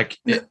else. But like,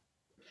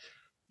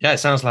 it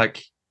sounds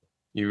like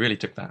you really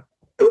took that.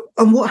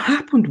 And what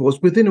happened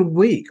was within a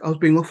week, I was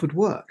being offered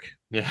work.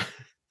 Yeah.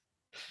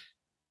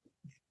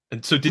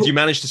 And so did you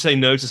manage to say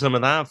no to some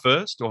of that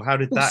first? Or how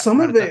did that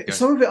Some of go?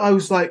 Some of it I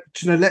was like,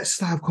 let's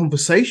have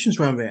conversations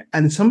around it.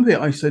 And some of it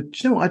I said,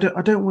 I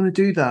don't want to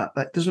do that.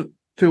 That doesn't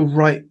feel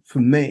right for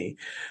me.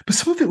 But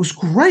some of it was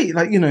great.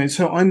 Like,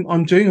 so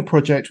I'm doing a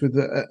project with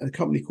a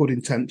company called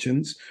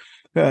Intentions,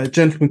 a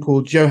gentleman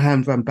called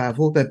Johan van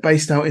Bavel. They're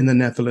based out in the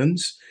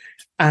Netherlands.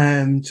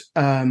 And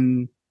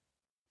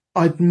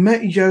I'd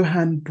met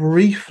Johan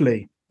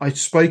briefly. I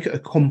spoke at a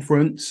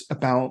conference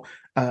about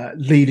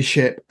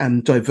leadership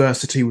and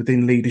diversity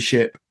within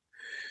leadership.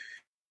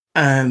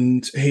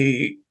 And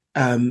he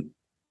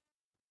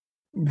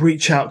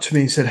reached out to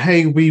me and said,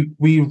 "Hey,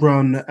 we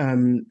run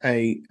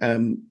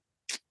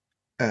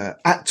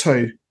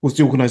ACTO was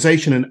the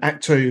organization, and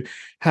ACTO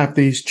have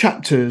these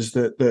chapters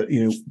that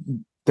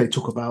they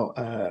talk about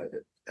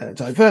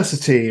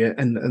diversity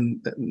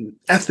and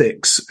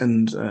ethics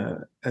and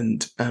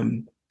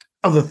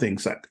other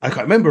things that I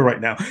can't remember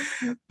right now."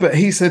 But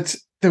he said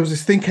there was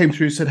this thing came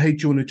through, said, "Hey, do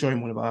you want to join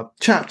one of our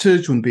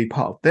chapters? Do you want to be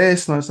part of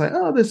this?" And I was like,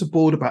 "Oh, there's a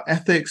board about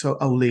ethics.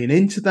 I'll lean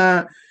into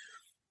that."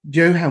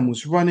 Johan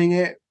was running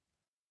it.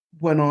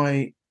 When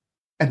I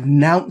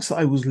announced that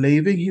I was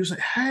leaving, he was like,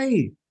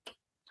 "Hey,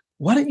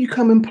 why don't you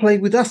come and play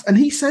with us?" And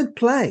he said,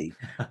 "Play."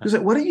 He was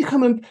like, "Why don't you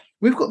come and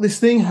we've got this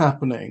thing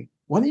happening.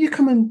 Why don't you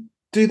come and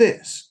do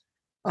this?"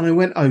 And I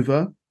went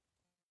over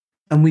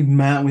and we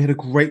met. We had a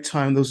great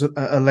time. There was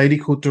a lady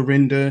called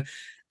Dorinda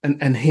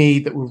and he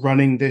that were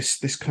running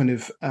this kind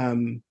of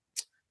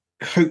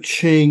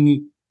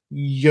coaching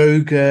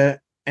yoga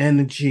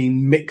energy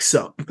mix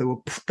up.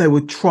 They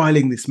were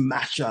trialing this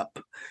mashup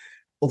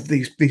of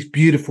these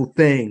beautiful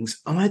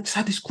things, and I just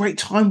had this great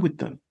time with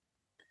them.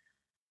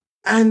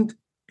 And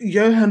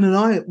Johan and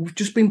I, we've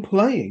just been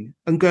playing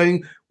and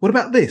going, what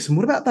about this? And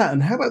what about that?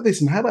 And how about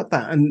this? And how about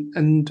that?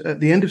 And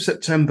at the end of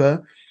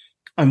September,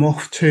 I'm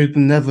off to the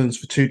Netherlands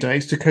for 2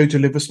 days to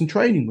co-deliver some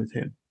training with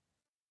him.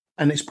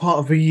 And it's part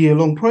of a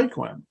year-long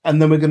program.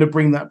 And then we're going to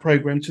bring that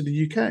program to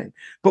the UK.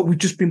 But we've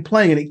just been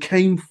playing, and it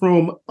came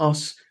from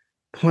us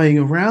playing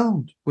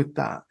around with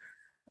that.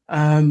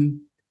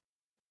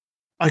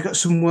 I got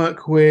some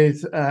work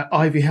with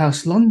Ivy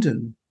House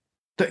London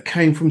that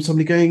came from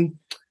somebody going,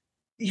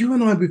 you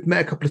and I, we've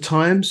met a couple of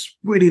times,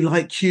 really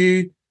like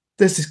you.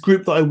 There's this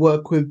group that I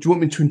work with. Do you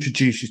want me to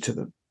introduce you to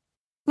them?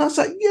 And I was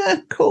like, yeah,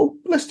 cool.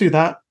 Let's do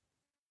that.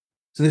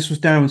 So this was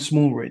Darren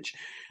Smallridge.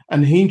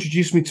 And he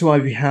introduced me to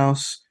Ivy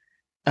House.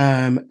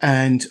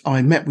 And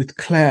I met with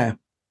Claire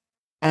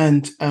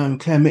and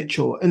Claire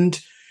Mitchell. And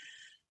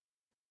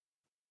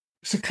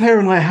so Claire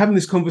and I are having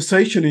this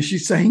conversation, and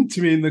she's saying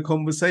to me in the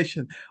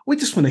conversation, we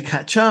just want to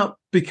catch up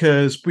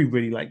because we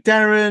really like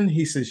Darren.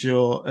 He says,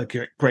 you're a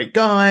great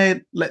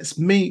guy. Let's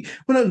meet.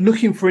 We're not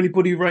looking for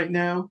anybody right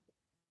now.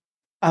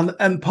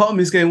 And part of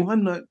me is going,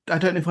 well, I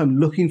don't know if I'm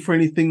looking for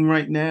anything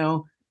right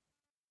now,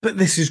 but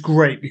this is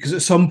great because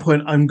at some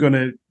point I'm going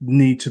to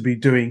need to be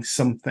doing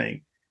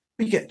something.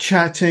 We get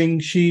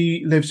chatting.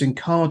 She lives in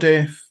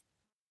Cardiff,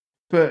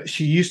 but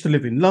she used to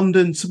live in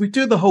London. So we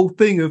do the whole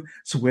thing of,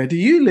 so where do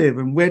you live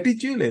and where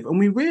did you live? And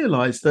we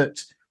realized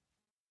that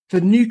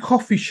the new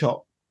coffee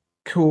shop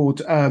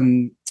called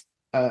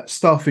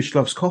Starfish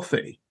Loves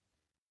Coffee,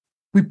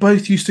 we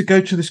both used to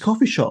go to this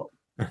coffee shop.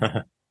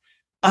 And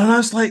I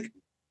was like,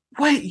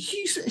 wait,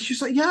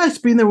 she's like, yeah, I used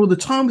to be in there all the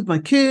time with my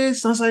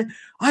kids. And I was like,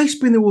 I used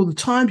to be in there all the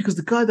time because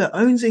the guy that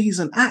owns it, he's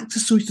an actor.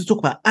 So we used to talk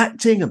about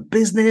acting and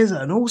business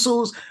and all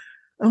sorts.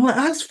 And I'm like,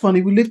 that's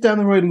funny. We lived down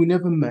the road and we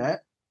never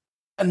met.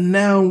 And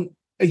now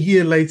a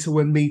year later,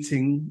 we're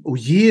meeting, or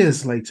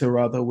years later,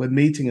 rather, we're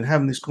meeting and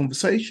having this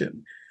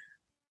conversation.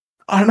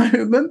 And I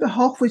remember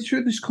halfway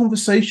through this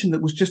conversation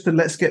that was just a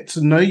let's get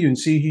to know you and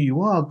see who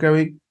you are,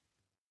 going,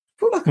 I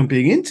feel like I'm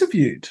being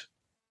interviewed.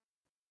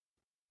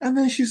 And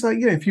then she's like,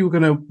 yeah, if you were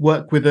going to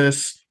work with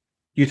us,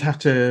 you'd have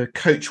to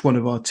coach one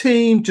of our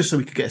team just so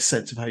we could get a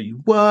sense of how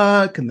you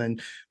work. And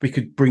then we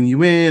could bring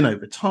you in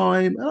over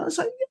time. And I was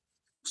like, yeah,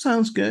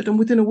 sounds good. And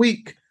within a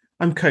week,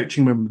 I'm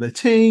coaching a member of the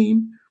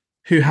team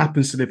who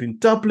happens to live in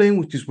Dublin,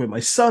 which is where my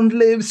son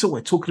lives. So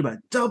we're talking about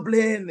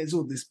Dublin. There's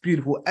all this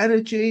beautiful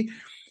energy.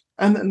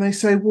 And then they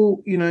say,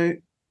 well, you know,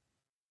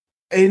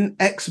 in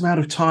X amount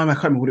of time, I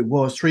can't remember what it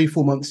was,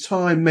 3-4 months'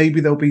 time, maybe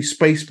there'll be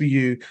space for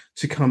you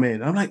to come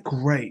in. I'm like,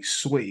 great,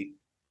 sweet.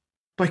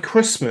 By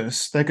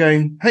Christmas, they're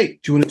going, hey,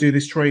 do you want to do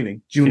this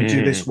training? Do you want to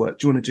do this work?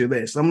 Do you want to do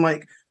this? I'm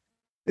like,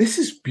 this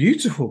is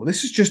beautiful.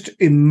 This is just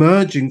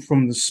emerging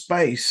from the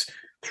space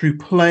through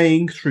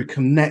playing, through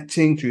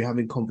connecting, through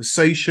having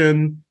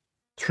conversation,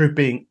 through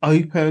being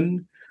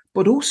open,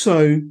 but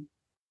also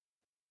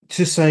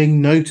to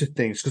saying no to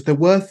things. Because there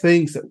were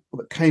things that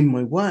came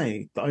my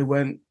way that I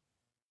went,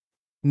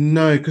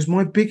 no, because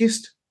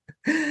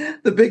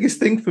the biggest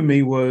thing for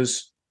me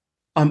was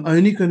I'm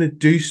only going to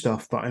do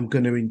stuff that I'm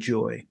going to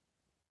enjoy.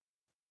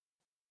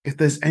 If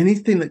there's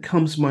anything that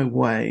comes my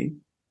way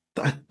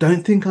that I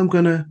don't think I'm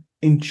going to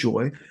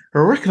enjoy, I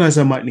recognize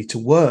I might need to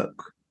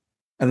work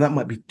and that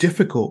might be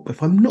difficult, but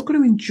if I'm not going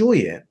to enjoy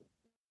it,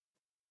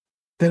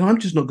 then I'm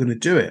just not going to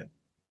do it.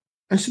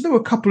 And so there were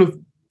a couple of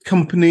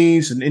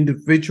companies and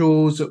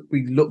individuals that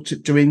we looked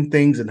at doing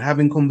things and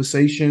having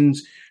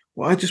conversations.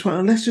 Well, I just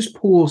went, let's just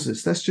pause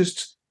this. Let's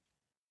just,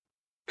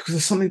 because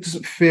there's something that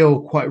doesn't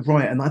feel quite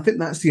right. And I think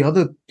that's the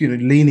other,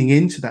 leaning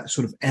into that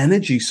sort of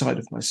energy side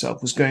of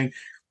myself was going,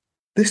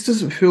 this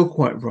doesn't feel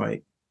quite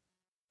right.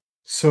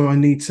 So I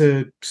need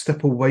to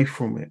step away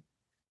from it,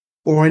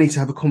 or I need to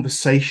have a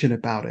conversation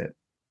about it.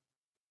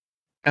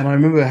 And I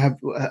remember I have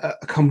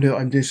a company that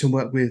I'm doing some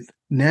work with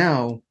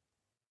now,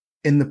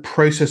 in the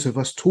process of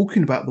us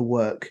talking about the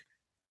work,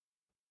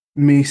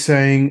 me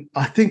saying,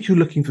 I think you're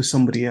looking for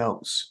somebody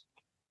else.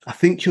 I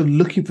think you're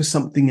looking for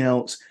something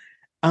else.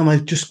 And I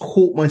just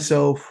caught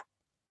myself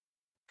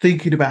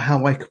thinking about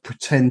how I could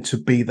pretend to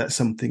be that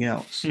something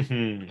else.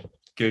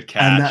 Good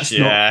catch. And that's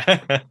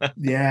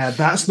not,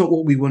 that's not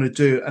what we want to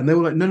do. And they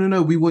were like,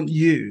 no, we want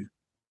you.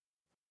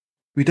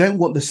 We don't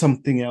want the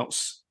something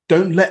else.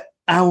 Don't let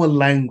our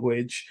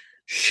language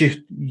shift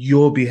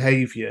your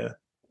behavior.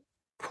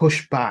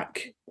 Push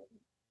back,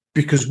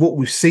 because what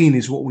we've seen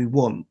is what we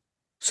want.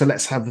 So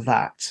let's have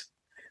that.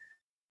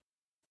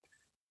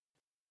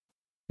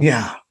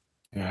 Yeah.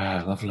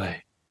 Yeah,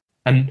 lovely.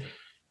 And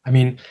I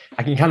mean,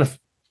 I can kind of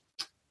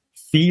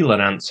feel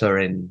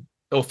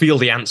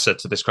the answer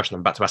to this question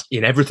I'm about to ask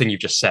in everything you've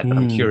just said, but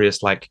I'm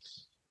curious, like,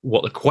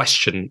 what the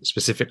question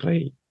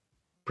specifically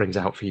brings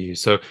out for you.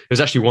 So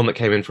there's actually one that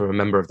came in from a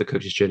member of the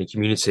Coach's Journey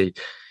community,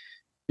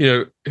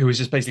 who was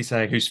just basically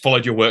saying, who's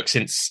followed your work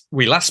since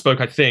we last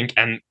spoke, I think,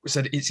 and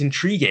said it's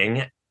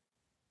intriguing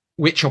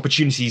which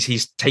opportunities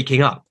he's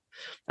taking up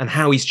and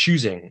how he's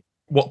choosing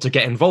what to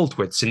get involved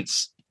with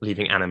since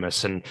leaving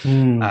Animus. And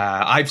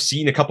I've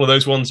seen a couple of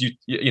those ones,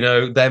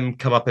 them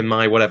come up in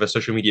my whatever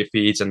social media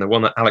feeds. And the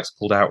one that Alex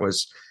pulled out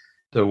was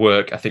the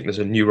work. I think there's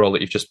a new role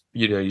that you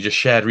just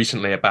shared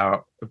recently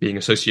about being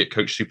associate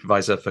coach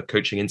supervisor for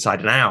coaching inside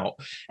and out.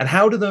 And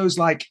how do those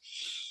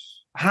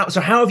how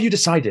have you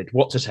decided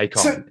what to take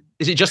on?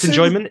 Is it just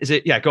enjoyment? Is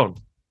it? Yeah, go on.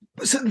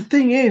 So the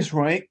thing is,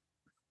 right,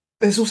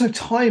 there's also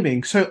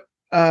timing. So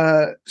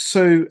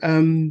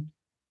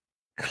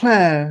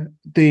Claire,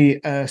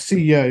 the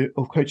CEO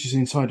of Coaches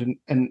Inside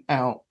and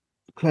Out,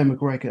 Claire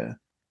McGregor,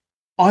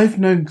 I've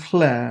known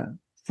Claire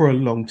for a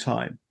long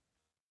time.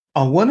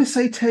 I want to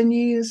say 10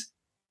 years,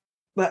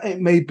 but it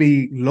may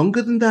be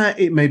longer than that.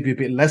 It may be a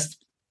bit less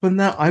than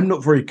that. I'm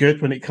not very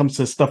good when it comes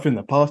to stuff in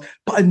the past,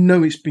 but I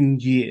know it's been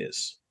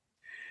years.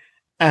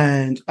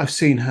 And I've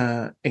seen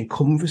her in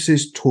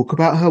conferences talk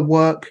about her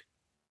work.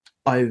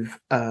 I've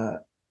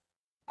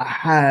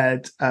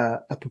had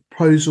a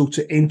proposal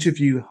to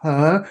interview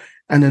her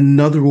and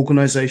another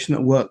organization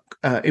that work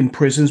in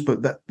prisons,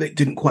 but that it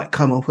didn't quite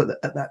come off at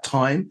that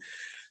time.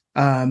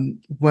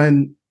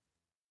 When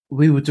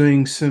we were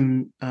doing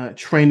some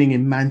training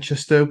in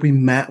Manchester, we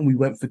met and we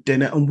went for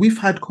dinner, and we've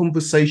had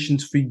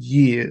conversations for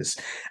years,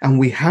 and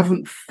we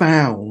haven't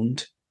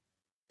found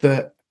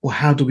that, well,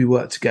 how do we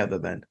work together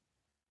then?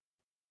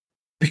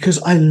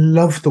 Because I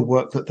love the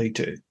work that they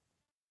do.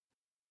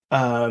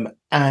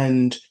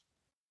 And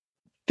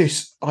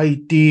this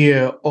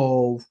idea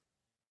of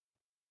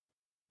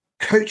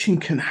coaching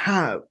can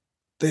have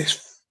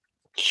this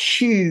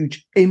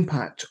huge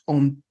impact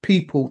on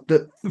people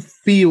that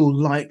feel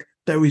like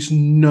there is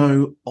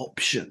no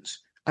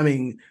options. I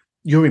mean,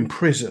 you're in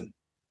prison.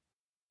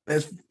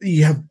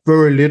 You have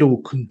very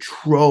little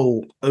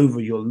control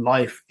over your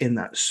life in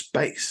that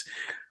space.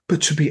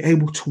 But to be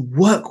able to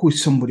work with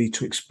somebody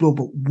to explore,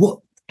 but what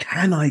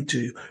can I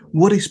do?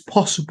 What is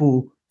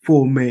possible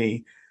for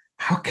me?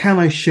 How can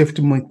I shift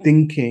my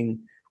thinking?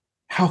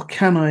 How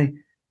can I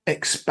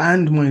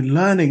expand my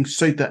learning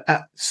so that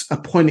at a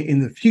point in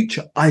the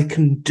future I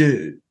can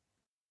do?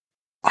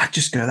 I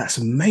just go, that's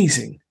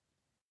amazing.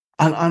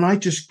 And I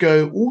just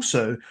go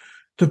also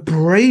the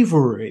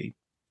bravery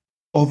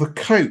of a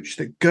coach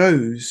that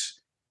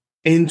goes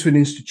into an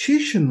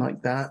institution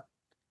like that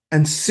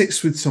and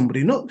sits with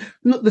somebody, not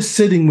the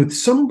sitting with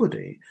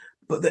somebody,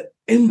 but the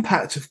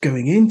impact of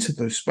going into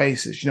those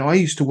spaces. I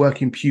used to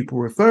work in pupil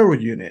referral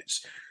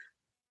units,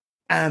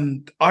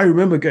 and I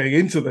remember going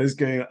into those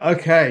going,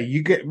 okay,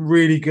 you get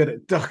really good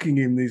at ducking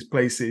in these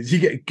places. You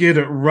get good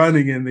at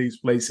running in these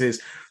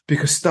places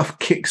because stuff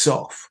kicks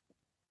off.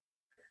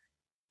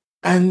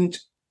 And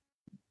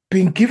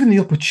being given the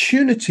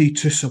opportunity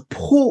to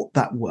support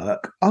that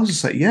work, I was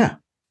just like, yeah,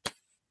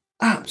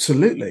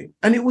 absolutely.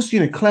 And it was,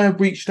 Claire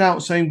reached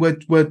out saying,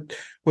 we're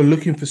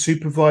looking for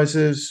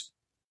supervisors.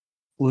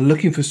 We're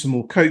looking for some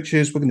more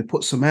coaches. We're going to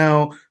put some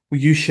out. Will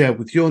you share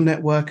with your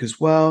network as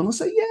well? And I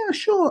said, yeah,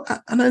 sure.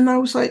 And then I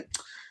was like,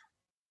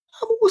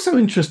 I'm also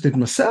interested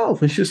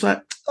myself. And she was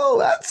like, oh,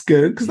 that's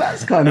good, because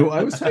that's kind of what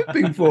I was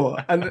hoping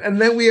for.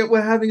 And then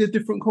we're having a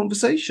different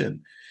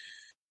conversation.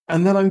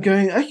 And then I'm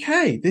going,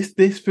 okay,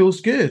 this feels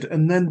good.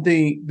 And then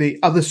the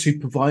other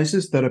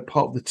supervisors that are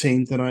part of the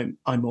team that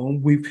I'm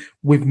on,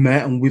 we've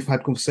met and we've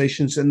had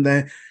conversations, and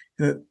they're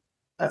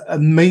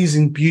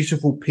amazing,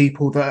 beautiful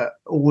people that are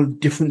all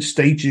different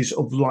stages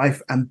of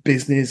life and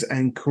business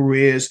and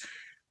careers.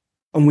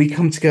 And we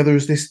come together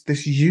as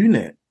this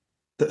unit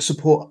that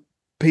support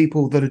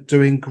people that are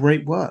doing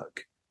great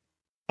work.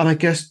 And I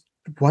guess,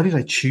 why did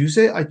I choose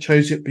it? I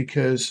chose it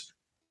because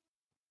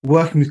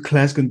working with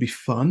Claire is going to be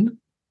fun.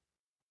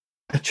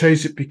 I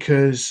chose it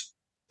because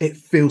it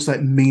feels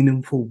like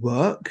meaningful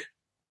work.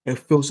 It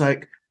feels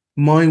like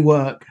my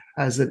work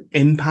has an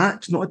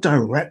impact, not a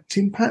direct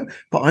impact,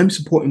 but I'm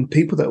supporting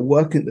people that are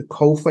working at the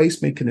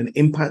coalface, making an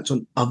impact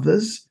on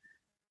others.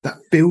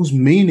 That feels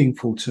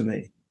meaningful to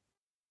me.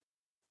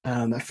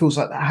 That feels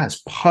like that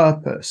has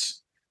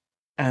purpose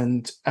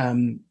and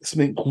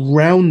something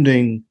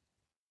grounding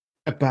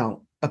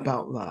about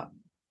that.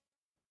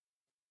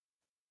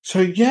 So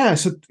yeah,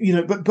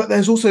 but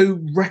there's also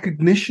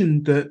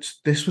recognition that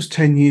this was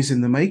 10 years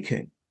in the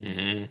making.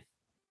 Mm-hmm.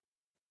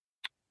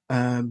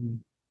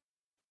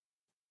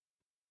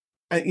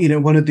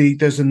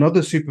 There's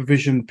another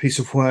supervision piece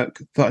of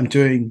work that I'm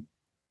doing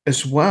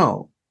as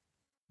well,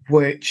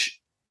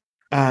 which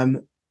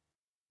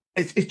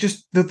it's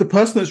just the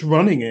person that's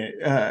running it,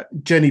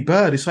 Jenny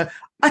Bird, is like,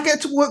 I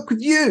get to work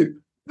with you.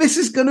 This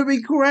is going to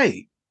be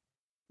great.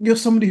 You're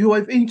somebody who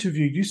I've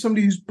interviewed. You're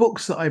somebody whose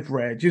books that I've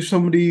read. You're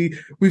somebody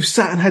we've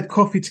sat and had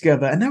coffee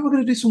together, and now we're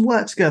going to do some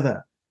work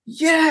together.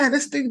 Yeah,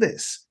 let's do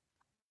this.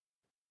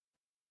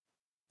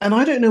 And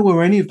I don't know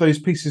where any of those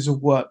pieces of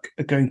work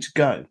are going to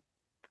go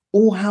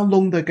or how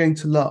long they're going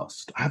to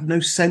last. I have no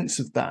sense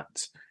of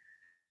that.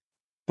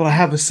 But I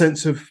have a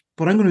sense of,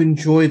 but I'm going to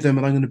enjoy them,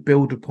 and I'm going to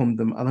build upon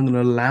them, and I'm going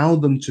to allow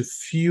them to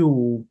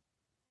fuel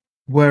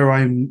where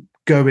I'm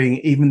going,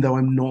 even though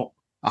I'm not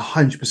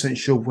 100%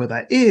 sure where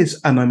that is,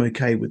 and I'm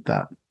okay with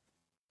that.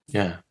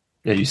 Yeah,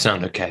 you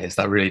sound okay. It's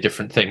that really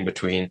different thing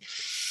between,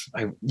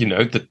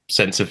 the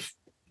sense of,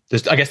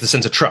 I guess, the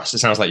sense of trust. It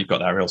sounds like you've got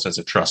that real sense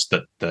of trust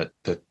that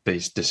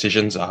these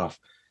decisions are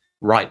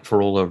right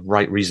for all the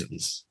right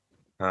reasons.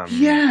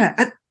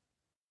 Yeah,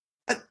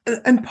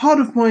 and part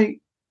of my,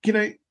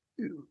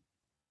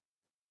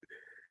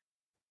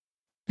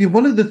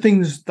 one of the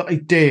things that I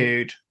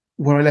did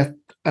when I left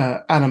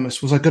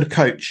Animus was I got a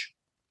coach.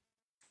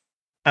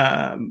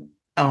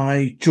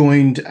 I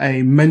joined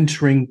a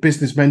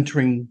business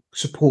mentoring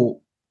support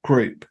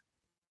group.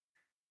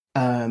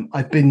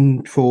 I've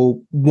been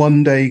for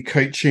one-day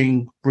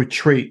coaching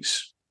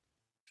retreats.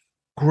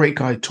 Great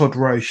guy, Todd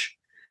Roche,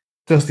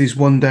 does these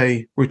 1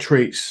 day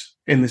retreats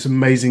in this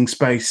amazing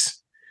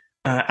space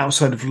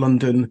outside of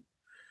London,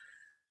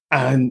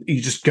 and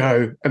you just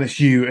go, and it's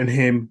you and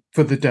him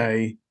for the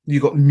day.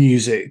 You've got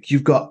music,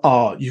 you've got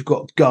art, you've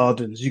got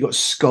gardens, you've got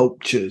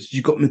sculptures,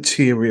 you've got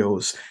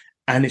materials,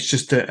 and it's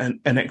just an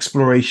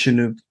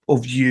exploration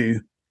of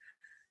you.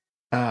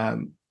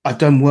 I've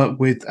done work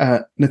with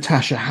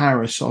Natasha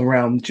Harris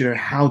around,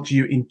 how do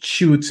you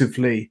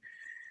intuitively,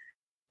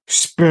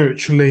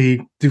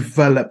 spiritually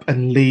develop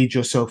and lead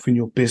yourself in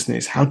your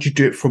business? How do you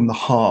do it from the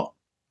heart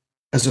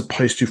as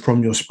opposed to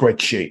from your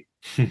spreadsheet?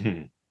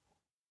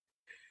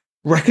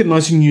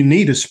 Recognizing you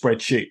need a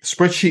spreadsheet.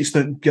 Spreadsheets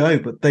don't go,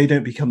 but they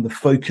don't become the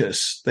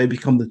focus. They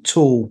become the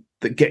tool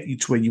that get you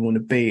to where you want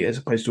to be, as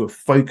opposed to a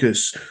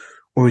focus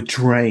or a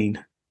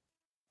drain.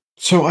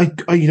 So I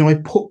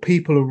put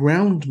people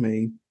around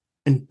me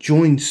and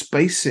join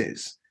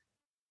spaces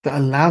that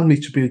allow me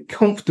to be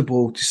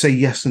comfortable to say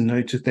yes and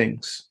no to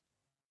things,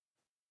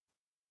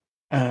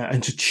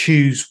 and to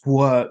choose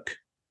work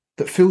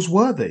that feels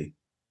worthy,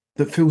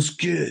 that feels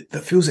good,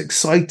 that feels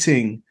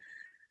exciting,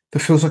 that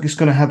feels like it's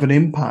going to have an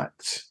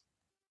impact,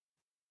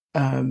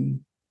 and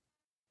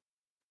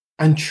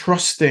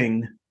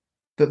trusting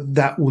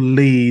that will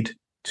lead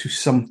to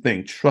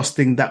something,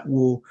 trusting that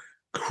will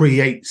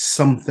create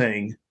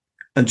something,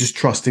 and just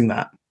trusting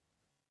that.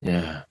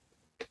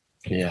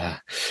 Yeah.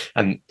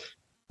 And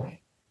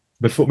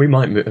before we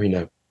might move,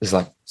 there's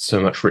like so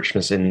much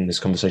richness in this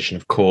conversation,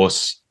 of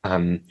course.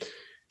 One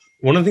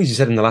of the things you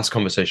said in the last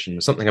conversation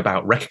was something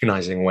about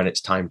recognizing when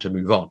it's time to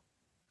move on.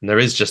 And there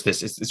is just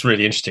this, it's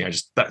really interesting.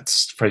 That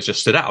phrase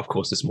just stood out, of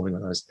course, this morning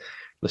when I was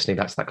listening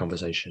back to that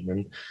conversation.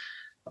 And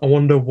I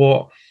wonder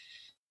what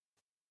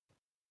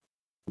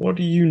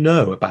do you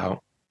know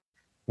about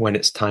when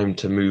it's time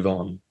to move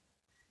on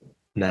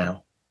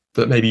now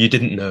that maybe you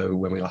didn't know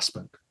when we last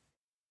spoke?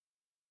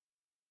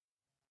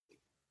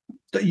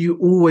 That you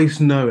always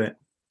know it.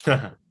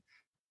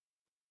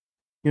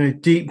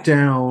 Deep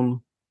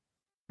down,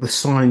 the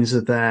signs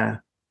are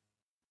there,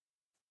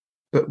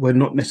 but we're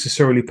not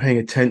necessarily paying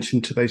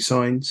attention to those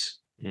signs.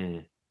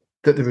 That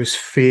there is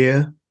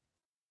fear,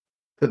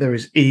 that there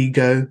is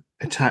ego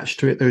attached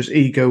to it. There's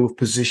ego of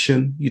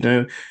position.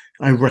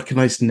 I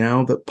recognize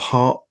now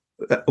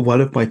that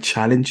one of my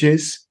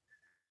challenges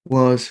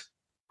was,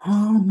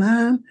 oh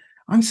man,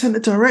 I'm center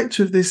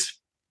director of this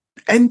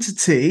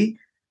entity,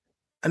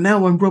 and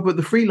now I'm Robert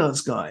the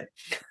freelance guy.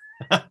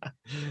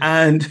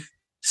 And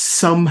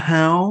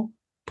somehow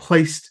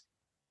placed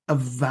a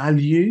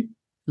value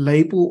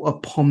label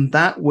upon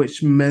that,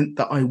 which meant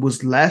that I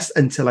was less,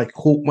 until I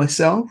caught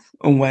myself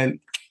and went,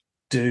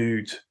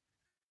 dude,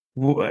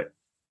 what?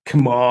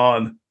 Come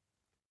on.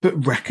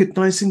 But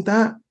recognizing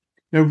that,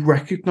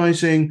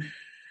 recognizing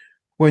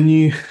when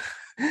you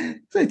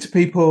say to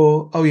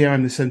people, oh yeah,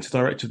 I'm the center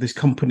director of this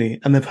company,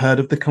 and they've heard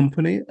of the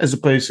company, as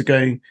opposed to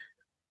going,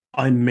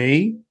 I'm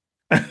me.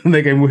 And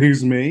they're going, well,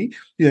 who's me?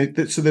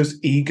 So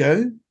there's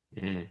ego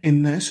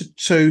in there.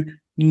 So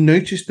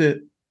notice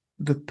that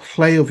the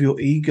play of your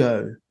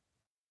ego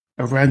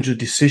around your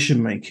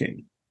decision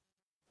making.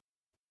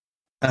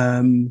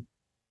 And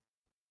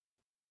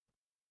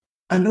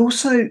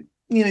also,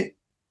 if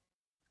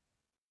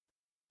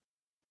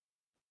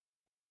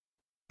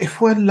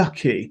we're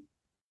lucky,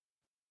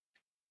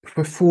 if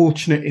we're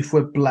fortunate, if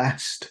we're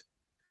blessed,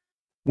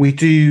 we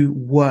do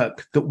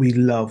work that we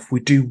love.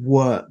 We do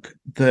work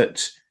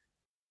that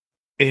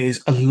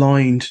is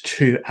aligned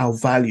to our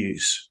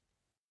values.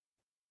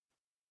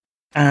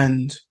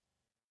 And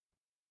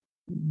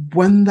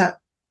when that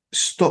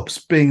stops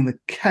being the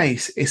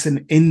case, it's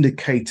an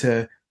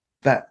indicator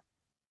that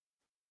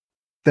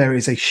there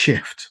is a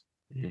shift.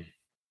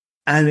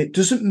 And it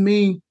doesn't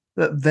mean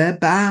that they're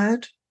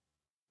bad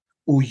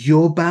or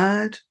you're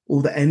bad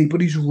or that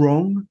anybody's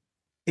wrong.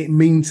 It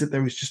means that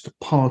there is just a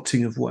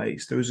parting of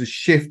ways. There is a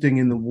shifting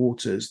in the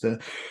waters.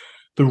 The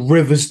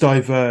rivers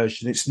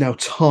diverge, and it's now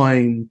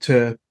time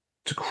to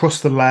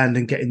cross the land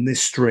and get in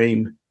this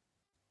stream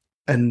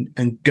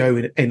and go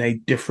in a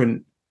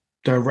different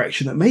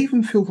direction that may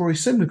even feel very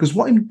similar, because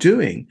what I'm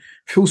doing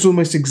feels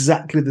almost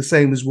exactly the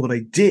same as what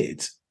I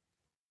did,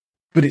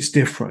 but it's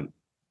different.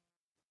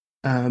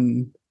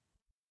 And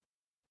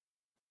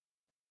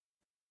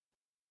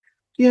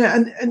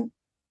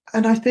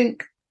I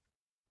think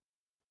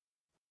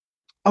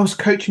I was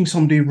coaching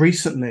somebody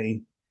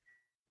recently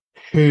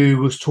who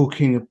was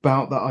talking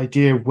about that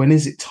idea of when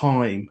is it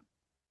time?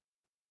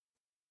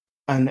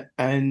 And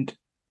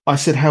I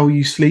said, how are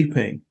you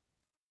sleeping?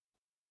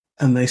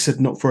 And they said,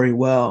 not very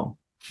well.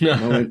 And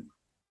I went,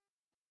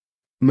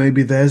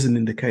 maybe there's an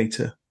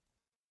indicator.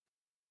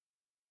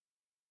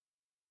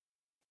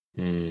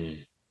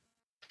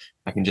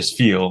 I can just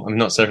feel, not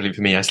necessarily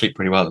for me, I sleep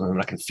pretty well at the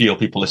moment. I can feel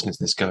people listening to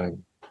this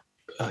going,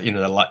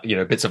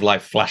 bits of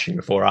life flashing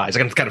before our eyes. I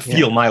can kind of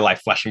feel my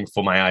life flashing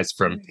before my eyes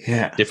from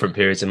different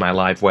periods in my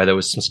life where there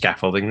was some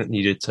scaffolding that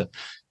needed to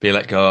be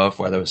let go of,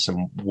 where there was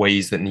some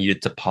ways that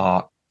needed to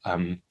part,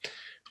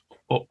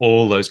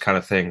 all those kind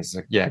of things.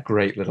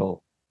 Great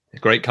little A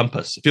great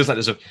compass. It feels like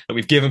that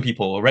we've given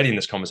people already in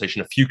this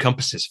conversation a few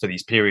compasses for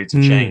these periods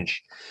of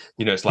change.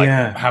 It's like,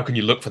 how can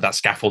you look for that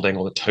scaffolding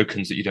or the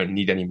tokens that you don't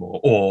need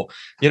anymore? Or,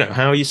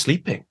 how are you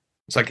sleeping?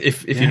 It's like,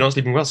 if you're not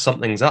sleeping well,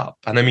 something's up.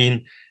 And I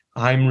mean,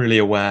 I'm really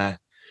aware,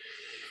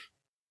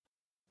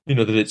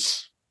 that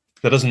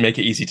doesn't make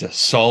it easy to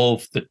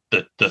solve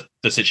the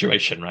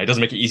situation, right? It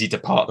doesn't make it easy to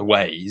part the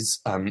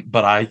ways.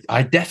 But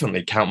I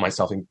definitely count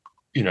myself in,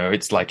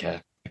 it's like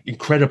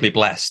incredibly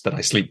blessed that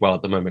I sleep well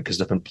at the moment, because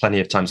there've been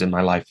plenty of times in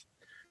my life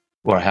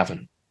where I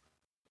haven't.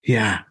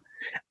 Yeah.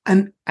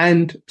 And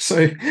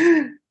so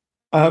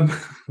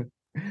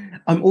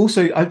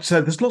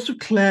so there's lots of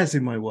Claires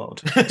in my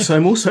world. So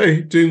I'm also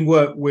doing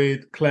work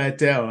with Claire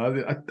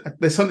Dell.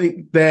 There's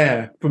something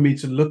there for me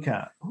to look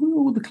at.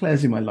 All the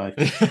Claires in my life.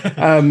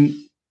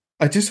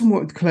 I did some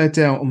work with Claire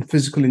Dell on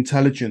physical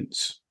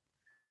intelligence.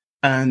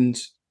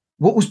 And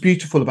what was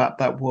beautiful about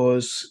that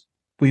was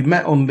we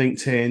met on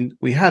LinkedIn.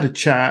 We had a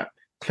chat.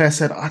 Claire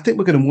said, I think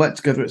we're going to work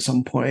together at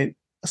some point. I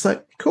was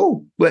like,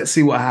 cool, let's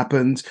see what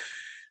happens.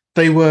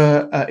 They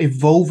were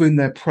evolving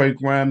their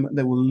program.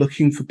 They were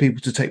looking for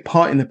people to take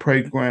part in the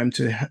program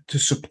to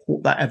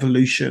support that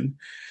evolution.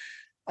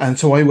 And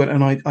so I went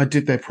and I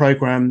did their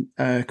program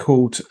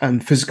called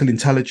Physical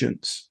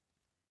Intelligence.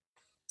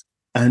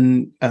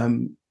 And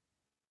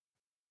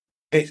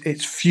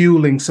it's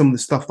fueling some of the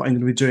stuff that I'm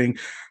going to be doing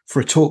for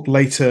a talk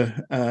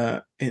later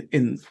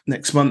in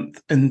next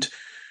month. And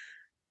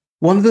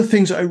one of the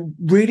things I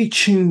really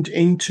tuned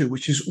into,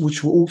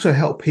 which will also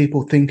help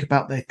people think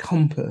about their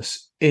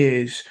compass,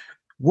 is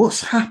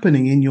what's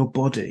happening in your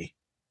body.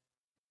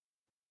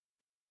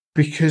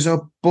 Because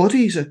our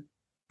bodies are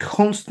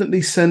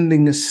constantly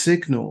sending us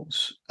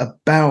signals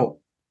about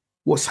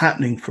what's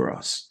happening for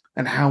us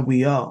and how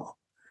we are.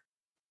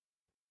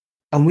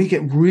 And we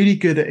get really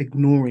good at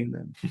ignoring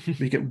them.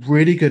 We get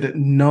really good at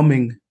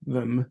numbing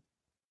them.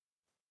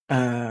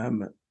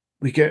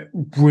 We get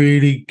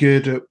really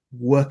good at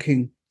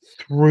working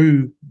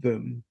through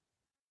them.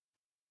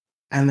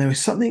 And there was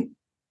something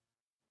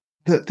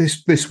that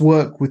this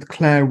work with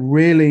Claire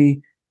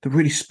really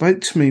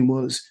spoke to me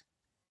was,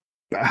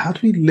 how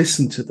do we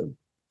listen to them?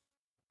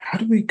 How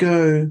do we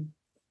go,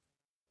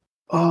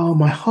 oh,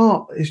 my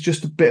heart is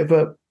just a bit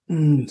of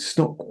it's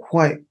not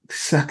quite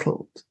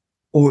settled,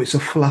 or it's a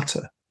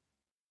flutter.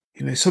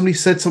 Somebody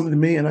said something to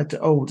me and it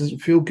doesn't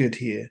feel good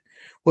here.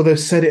 Well, they've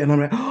said it and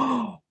I'm like,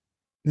 oh,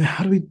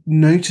 how do we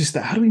notice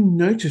that? How do we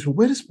notice,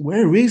 well,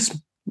 where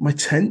is my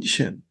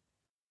tension?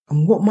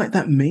 And what might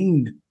that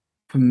mean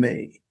for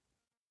me?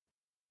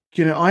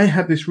 I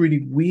have this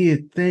really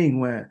weird thing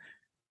where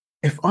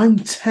if I'm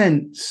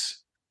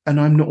tense and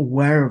I'm not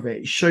aware of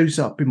it, it shows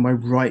up in my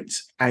right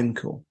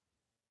ankle.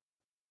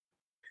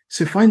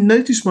 So if I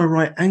notice my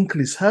right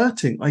ankle is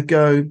hurting, I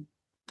go,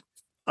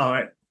 all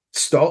right,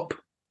 stop.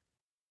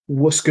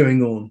 What's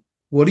going on?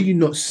 What are you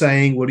not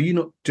saying? What are you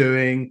not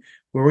doing?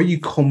 Where are you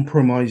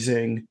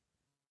compromising?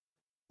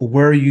 Or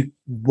where are you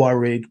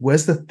worried?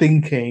 Where's the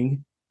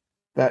thinking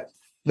that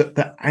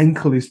the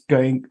ankle is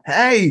going,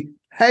 hey,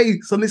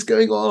 something's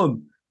going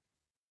on?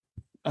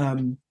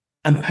 And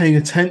paying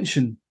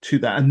attention to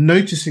that and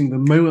noticing the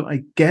moment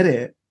I get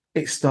it,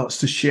 it starts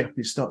to shift,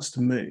 it starts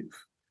to move.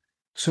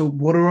 So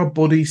what are our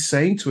bodies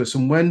saying to us?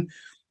 And when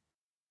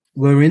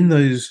we're in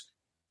those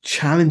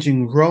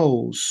challenging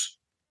roles,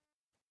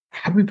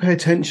 how do we pay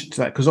attention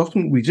to that? Because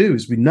often what we do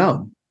is we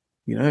numb.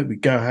 We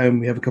go home,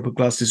 we have a couple of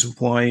glasses of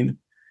wine,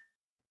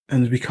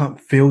 and we can't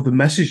feel the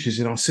messages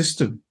in our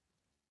system.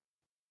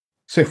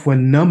 So if we're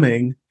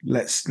numbing,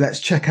 let's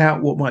check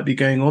out what might be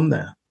going on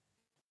there.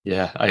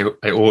 Yeah, I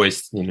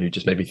always,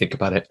 just made me think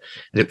about it.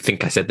 I didn't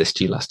think I said this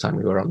to you last time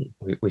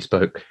we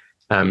spoke.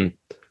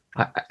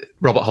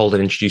 Robert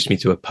Holden introduced me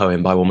to a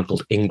poem by a woman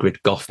called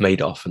Ingrid Goff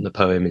Madoff, and the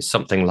poem is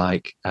something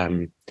like,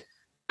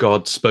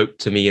 God spoke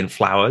to me in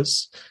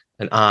flowers,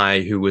 and I,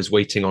 who was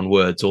waiting on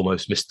words,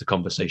 almost missed the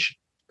conversation.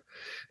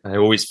 And I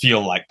always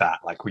feel like that,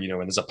 like, when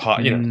there's a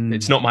part,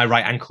 it's not my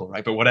right ankle,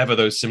 right? But whatever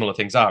those similar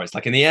things are, it's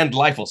like in the end,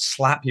 life will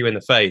slap you in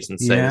the face and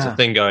say, there's a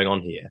thing going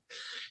on here.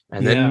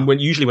 And then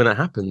usually when that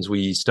happens,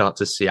 I start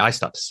to see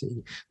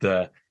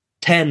the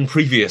 10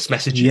 previous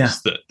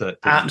messages that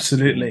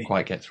absolutely didn't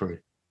quite get through.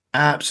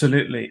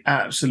 Absolutely.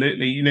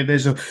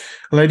 There's a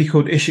lady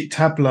called Ishik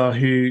Tabla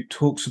who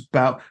talks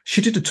about,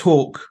 she did a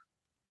talk,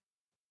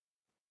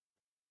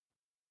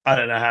 I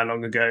don't know how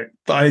long ago,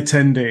 that I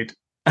attended.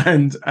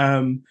 And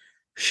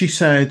she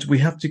said, we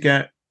have to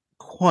get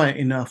quiet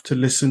enough to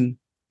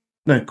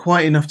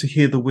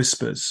hear the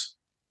whispers.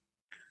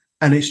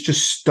 And it's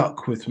just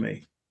stuck with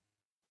me.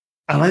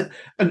 And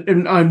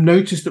I've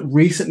noticed that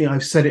recently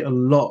I've said it a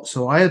lot.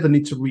 So I either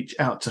need to reach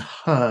out to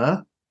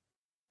her,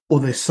 or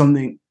there's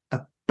something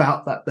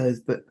about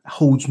that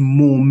holds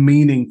more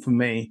meaning for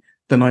me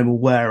than I'm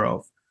aware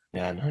of.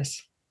 Yeah,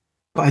 nice.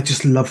 But I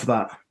just love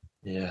that.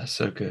 Yeah,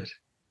 so good.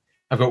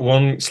 I've got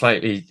one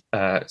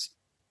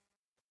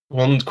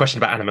question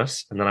about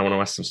animus, and then I want to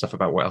ask some stuff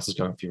about what else is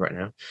going on for you right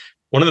now.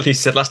 One of the things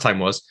you said last time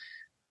was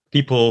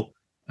people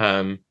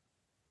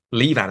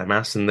leave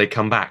animus and they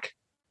come back.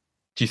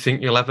 Do you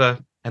think you'll ever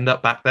end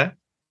up back there?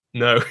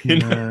 No, you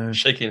know, No,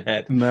 shaking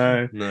head.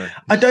 no. No.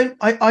 I don't.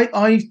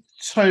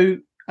 So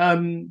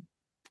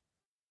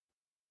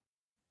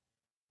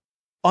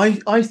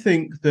I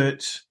think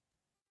that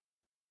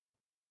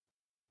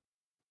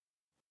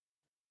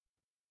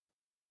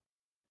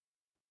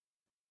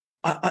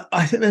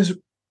I think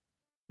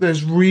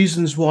there's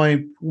reasons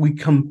why we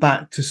come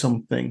back to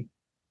something.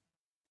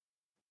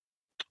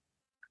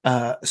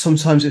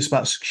 Sometimes it's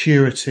about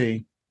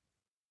security.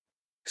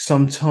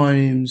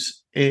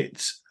 Sometimes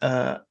it's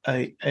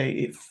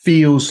it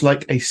feels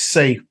like a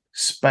safe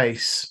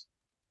space.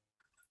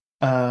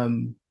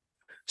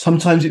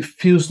 Sometimes it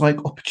feels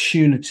like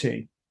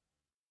opportunity.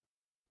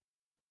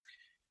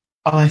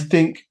 I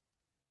think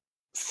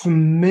for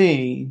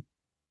me,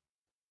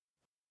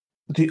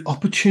 the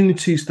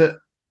opportunities that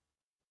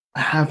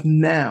I have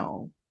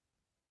now,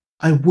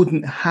 I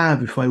wouldn't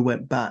have if I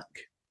went back.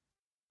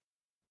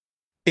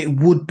 It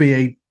would be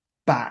a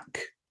back.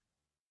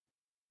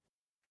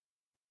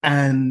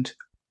 And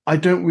I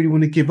don't really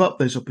want to give up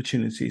those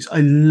opportunities. I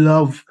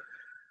love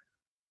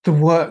the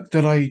work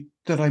that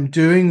I'm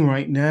doing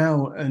right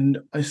now, and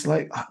it's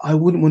like I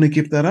wouldn't want to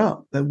give that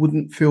up. That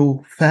wouldn't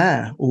feel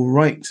fair or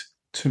right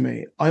to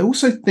me. I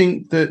also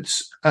think that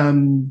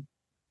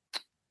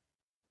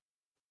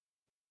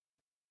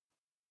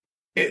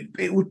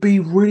it would be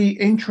really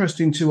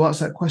interesting to ask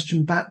that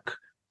question back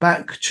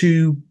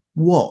to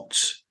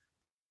what,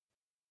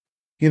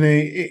 you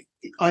know.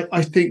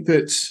 I think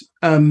that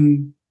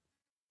and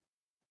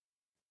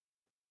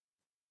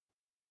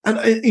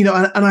you know,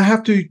 and I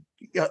have to.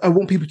 I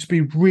want people to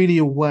be really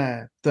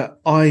aware that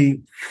I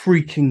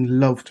freaking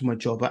loved my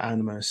job at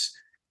Animus.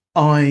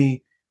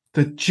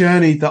 The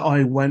journey that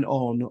I went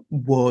on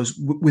was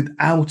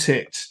without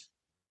it,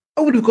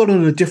 I would have gone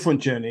on a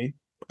different journey.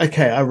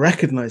 Okay, I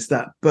recognize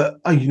that, but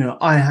you know,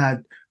 I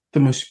had the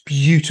most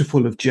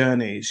beautiful of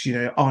journeys. You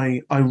know,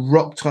 I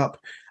rocked up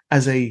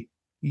as a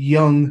a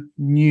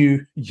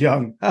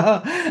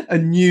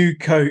new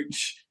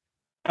coach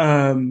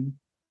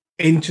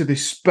into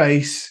this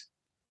space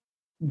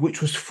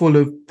which was full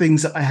of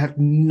things that I had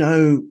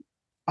no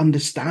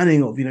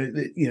understanding of.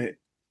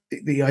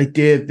 The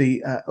idea of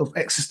of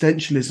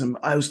existentialism.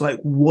 I was like,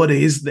 what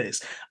is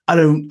this? I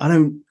don't.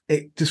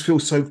 It just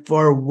feels so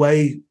far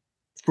away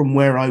from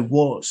where I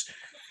was.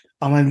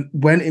 And I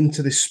went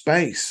into this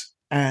space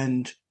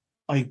and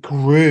I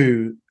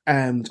grew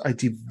and I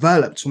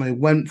developed. And I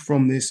went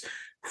from this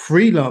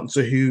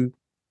freelancer who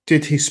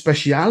did his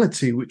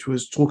speciality, which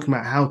was talking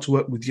about how to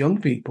work with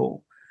young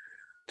people,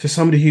 to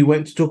somebody who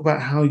went to talk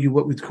about how you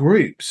work with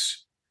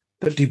groups,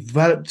 that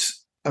developed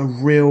a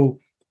real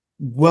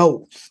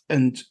wealth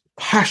and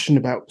passion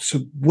about. So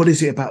what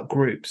is it about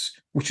groups?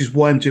 Which is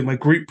why I'm doing my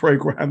group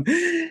program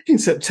in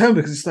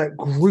September, because it's like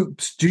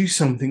groups do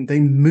something. They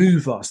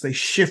move us, they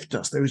shift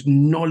us. There is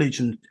knowledge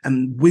and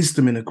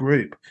wisdom in a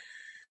group.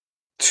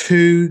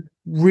 To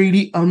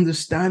really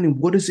understanding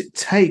what does it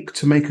take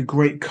to make a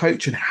great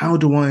coach, and how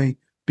do I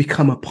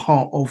become a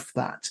part of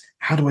that?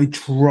 How do I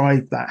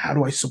drive that? How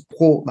do I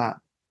support that?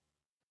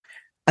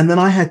 And then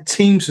I had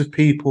teams of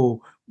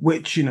people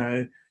which, you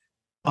know,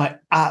 I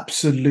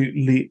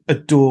absolutely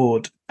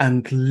adored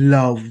and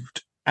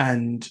loved.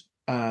 And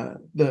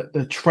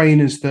the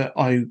trainers that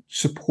I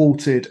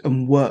supported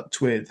and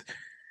worked with,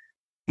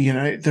 you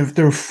know,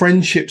 there are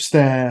friendships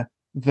there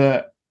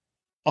that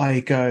I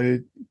go,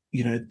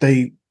 you know,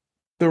 there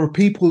are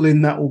people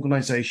in that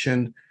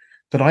organization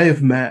that I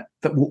have met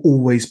that will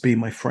always be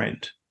my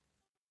friend.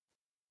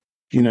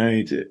 You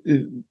know,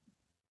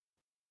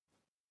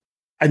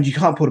 and you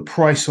can't put a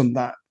price on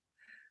that.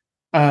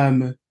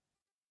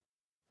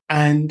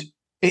 And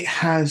it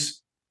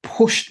has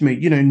pushed me.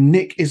 You know,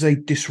 Nick is a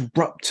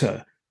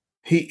disruptor.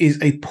 He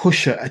is a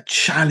pusher, a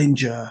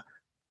challenger,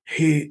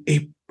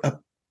 a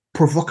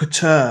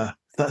provocateur.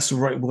 If that's the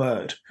right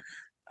word.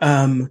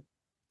 And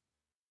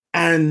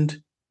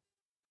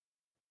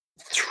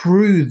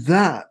through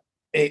that,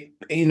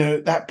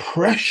 that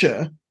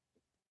pressure,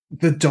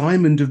 the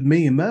diamond of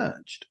me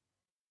emerged.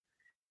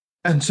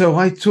 And so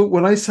I thought,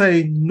 when I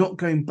say not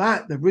going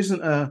back, there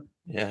isn't a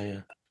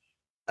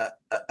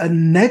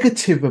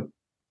negative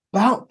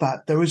about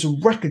that. There is a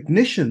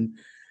recognition.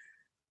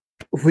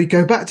 If we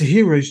go back to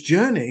Hero's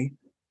Journey,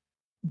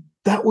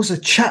 that was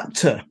a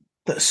chapter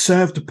that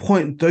served a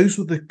point. Those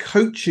were the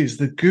coaches,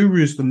 the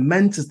gurus, the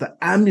mentors, the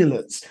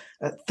amulets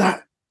at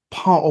that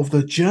part of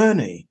the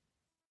journey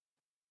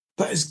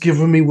that has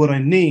given me what I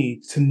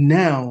need to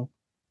now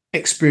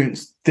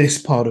experience this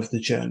part of the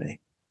journey.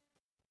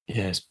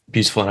 Yeah, it's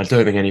beautiful. And I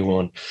don't think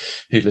anyone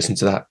who listened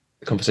to that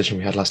conversation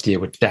we had last year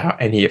would doubt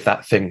any of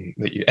that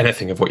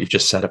anything of what you've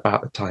just said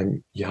about the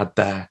time you had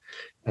there.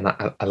 And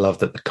I love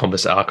that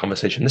our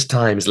conversation this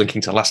time is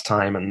linking to last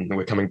time, and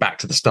we're coming back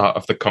to the start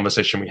of the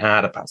conversation we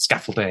had about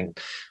scaffolding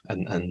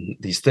and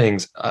these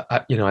things.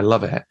 I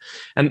love it.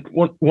 And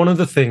one of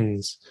the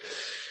things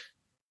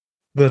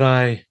that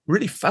I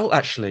really felt,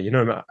 actually,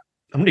 I'm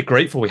really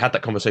grateful we had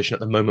that conversation at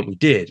the moment we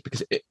did,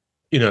 because it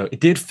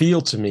did feel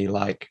to me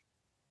like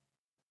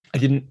I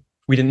didn't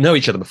we didn't know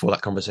each other before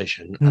that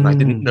conversation, and I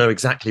didn't know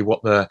exactly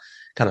what the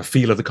kind of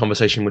feel of the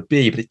conversation would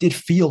be, but it did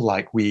feel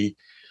like we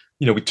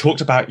talked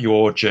about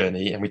your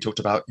journey and we talked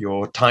about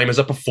your time as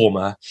a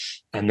performer,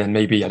 and then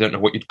maybe, I don't know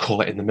what you'd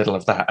call it in the middle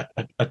of that,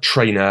 a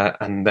trainer,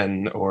 and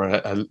then, or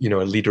a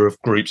leader of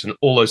groups, and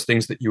all those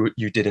things that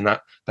you did in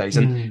that phase.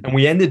 And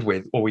we ended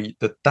with,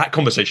 that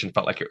conversation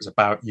felt like it was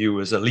about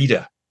you as a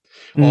leader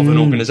of an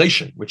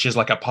organization, which is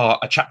like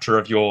a chapter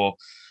of your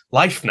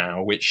life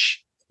now,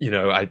 which,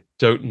 I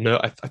don't know.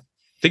 I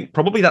think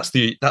probably that's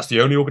the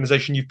only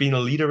organization you've been a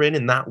leader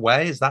in that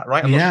way. Is that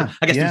right? I'm not sure.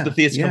 I guess there's the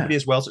theatre company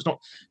as well, so it's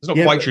not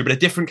quite true, but a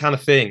different kind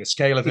of thing. The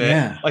scale of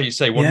it, like you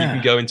say, you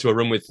can go into a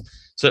room with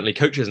certainly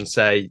coaches and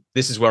say,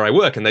 "This is where I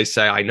work," and they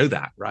say, "I know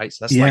that," right?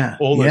 So that's like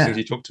all those things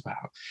you talked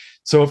about.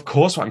 So of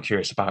course, what I'm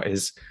curious about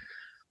is,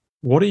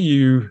 what are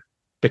you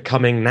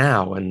becoming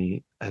now,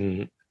 and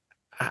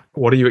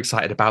what are you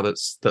excited about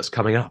that's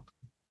coming up?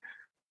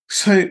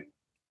 So,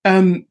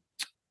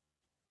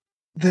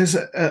 there's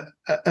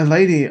a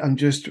lady, I'm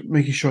just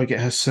making sure I get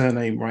her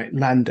surname right,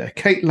 Lander,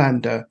 Kate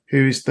Lander,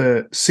 who is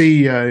the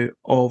CEO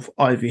of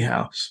Ivy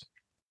House.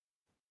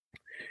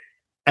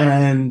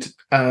 And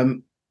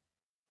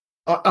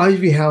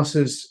Ivy House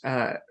has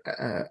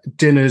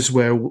dinners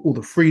where all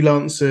the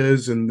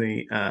freelancers and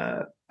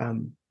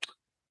the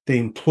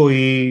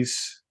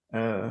employees,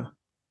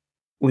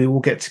 we all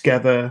get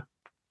together,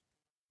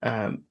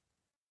 and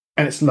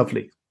it's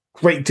lovely.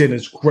 Great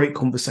dinners, great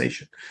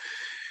conversation.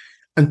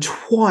 And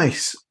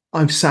twice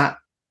I've sat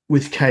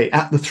with Kate.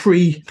 At the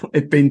 3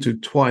 I've been to,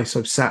 twice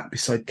I've sat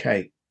beside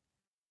Kate.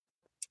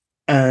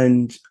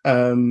 And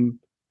the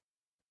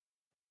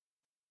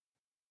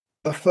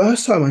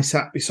first time I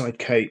sat beside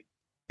Kate,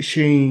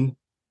 she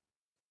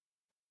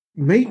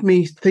made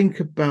me think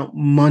about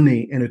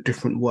money in a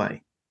different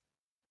way.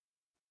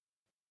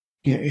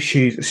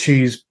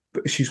 She's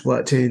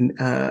worked in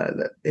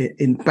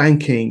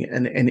banking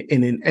and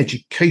in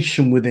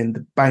education within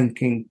the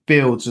banking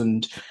fields,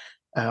 and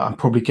I'm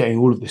probably getting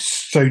all of this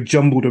so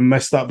jumbled and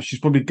messed up. She's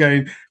probably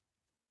going,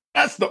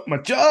 "That's not my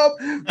job."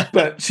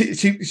 But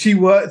she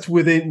worked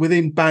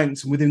within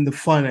banks and within the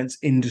finance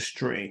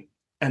industry,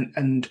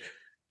 and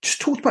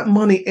just talked about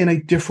money in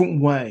a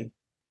different way.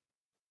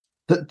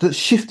 That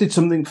shifted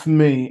something for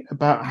me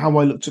about how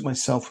I looked at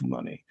myself and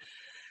money,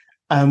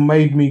 and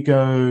made me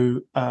go,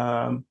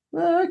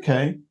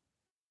 okay,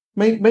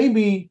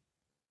 maybe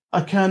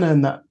I can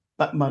earn that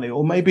money,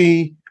 or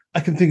maybe I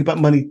can think about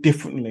money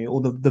differently,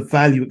 or the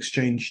value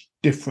exchange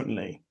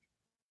differently.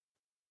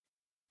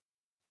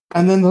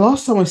 And then the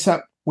last time I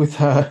sat with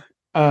her,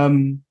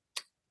 we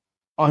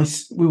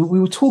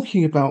were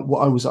talking about what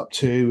I was up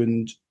to,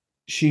 and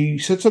she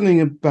said something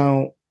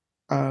about,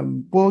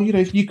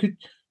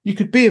 you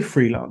could be a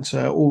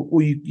freelancer,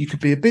 or you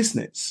could be a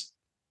business.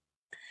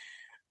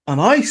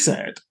 And I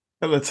said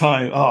at the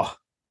time,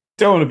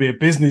 don't want to be a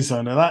business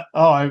owner.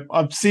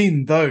 I've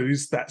seen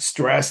those, that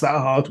stress, that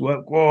hard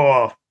work.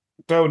 Whoa,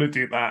 don't want to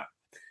do that.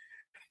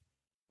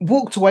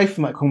 Walked away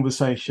from that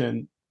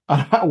conversation,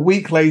 and about a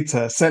week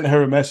later sent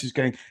her a message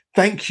going,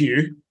 "Thank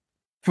you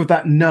for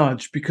that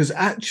nudge, because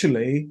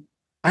actually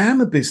I am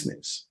a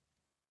business.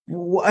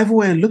 Whatever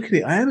way I look at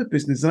it, I am a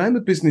business, and I am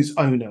a business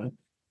owner,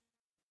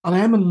 and I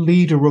am a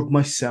leader of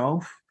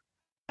myself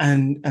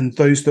and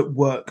those that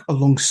work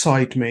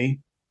alongside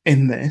me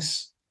in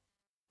this.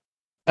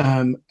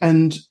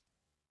 And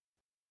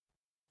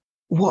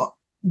what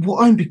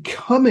I'm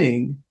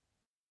becoming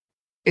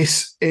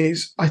is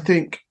I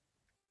think,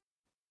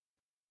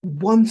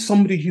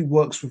 somebody who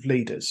works with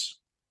leaders,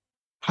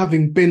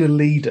 having been a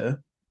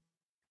leader,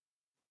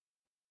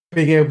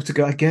 being able to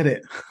go, I get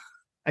it.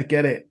 I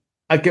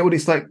get what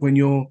it's like when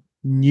you're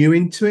new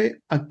into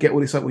it. I get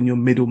what it's like when you're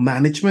middle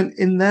management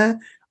in there.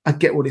 I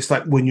get what it's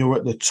like when you're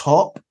at the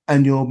top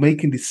and you're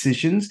making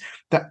decisions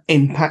that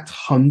impact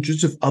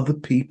hundreds of other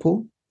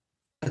people.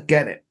 I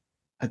get it.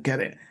 I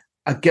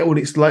get what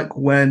it's like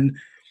when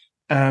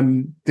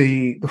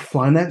the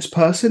finance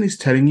person is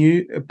telling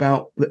you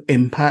about the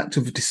impact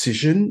of a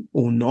decision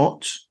or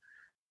not.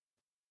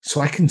 So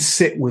I can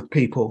sit with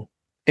people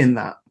in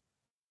that.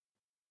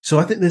 So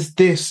I think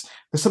there's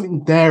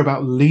something there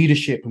about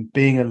leadership and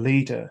being a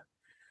leader.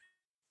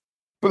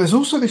 But there's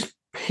also this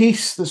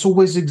piece that's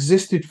always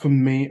existed for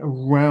me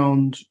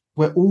around,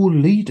 we're all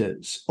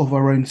leaders of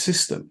our own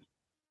system.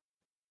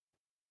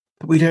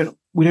 But we don't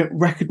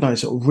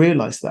recognize it or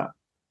realize that.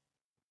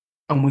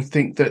 And we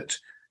think that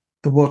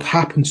the world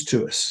happens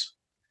to us.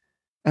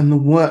 And the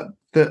work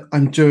that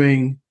I'm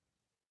doing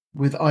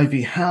with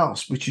Ivy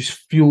House, which is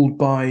fueled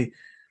by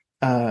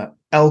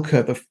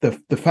Elka,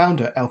 the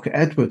founder, Elka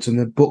Edwards, and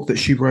the book that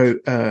she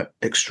wrote,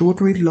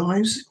 Extraordinary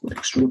Lives,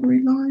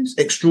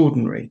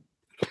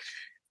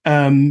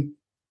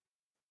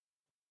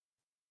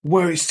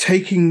 where it's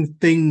taking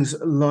things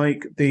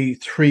like the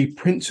 3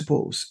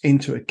 principles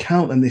into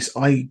account, and this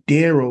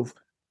idea of,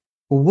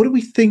 well, what are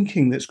we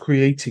thinking that's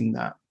creating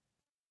that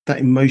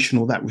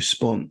emotional, that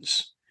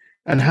response?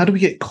 And how do we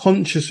get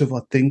conscious of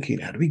our thinking?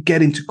 How do we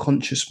get into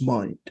conscious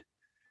mind?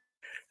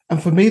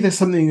 And for me, there's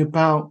something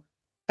about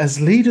as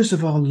leaders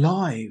of our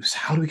lives,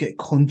 how do we get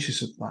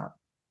conscious of that?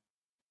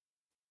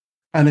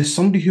 And as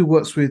somebody who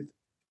works with,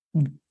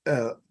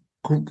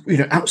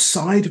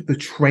 outside of the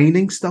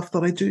training stuff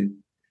that I do,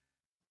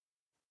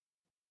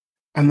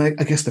 and I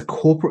guess the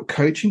corporate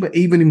coaching, but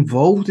even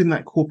involved in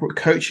that corporate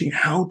coaching,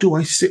 how do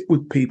I sit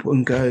with people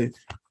and go,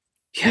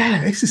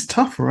 yeah, this is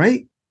tough,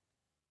 right?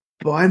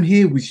 But I'm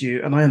here with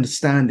you and I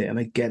understand it and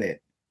I get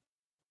it.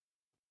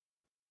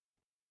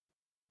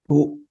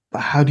 But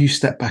how do you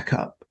step back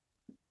up?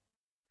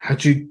 How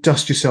do you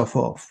dust yourself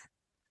off?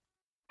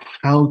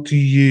 How do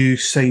you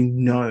say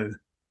no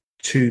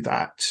to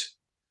that?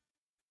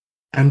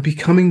 And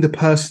becoming the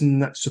person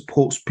that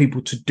supports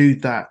people to do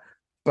that,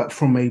 but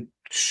from a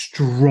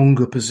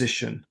stronger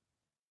position,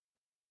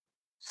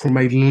 from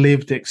a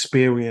lived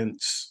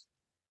experience,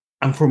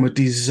 and from a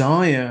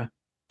desire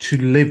to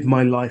live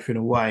my life in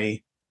a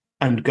way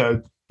and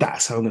go,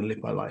 that's how I'm going to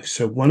live my life.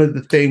 So one of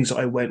the things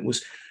I went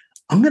was,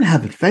 I'm going to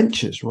have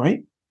adventures,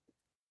 right?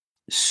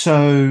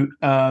 So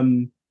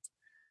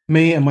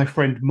me and my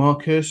friend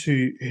Marcus,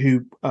 who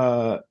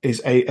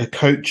is a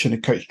coach and a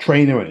coach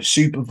trainer and a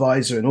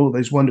supervisor and all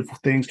those wonderful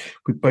things.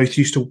 We both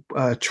used to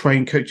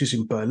train coaches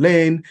in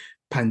Berlin.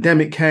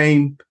 Pandemic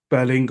came,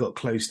 Berlin got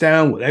closed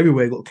down, well,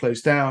 everywhere got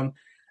closed down.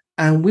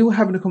 And we were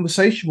having a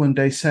conversation one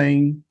day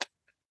saying,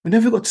 we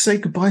never got to say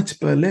goodbye to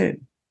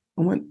Berlin.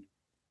 I went,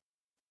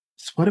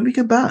 so why don't we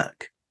go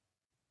back?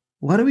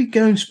 Why don't we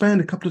go and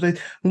spend a couple of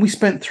days? And we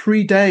spent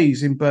 3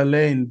 days in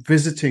Berlin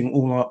visiting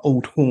all our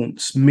old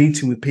haunts,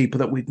 meeting with people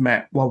that we'd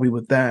met while we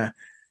were there.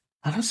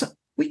 And I was like,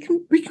 we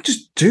can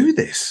just do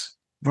this,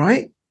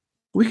 right?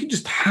 We can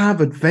just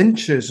have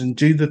adventures and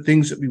do the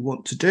things that we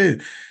want to do.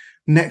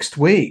 Next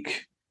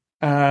week,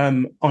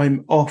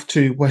 I'm off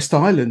to West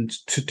Island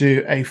to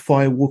do a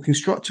firewalk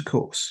instructor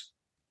course.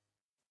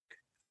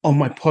 On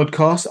my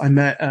podcast, I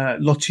met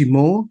Lottie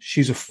Moore.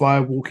 She's a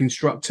firewalk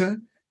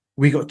instructor.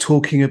 We got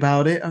talking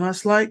about it, and I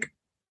was like,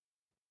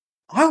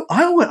 I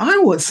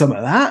want some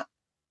of that.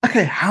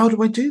 Okay, how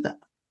do I do that?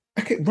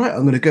 Okay, right,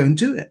 I'm going to go and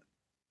do it.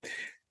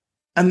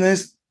 And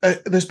there's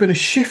been a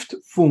shift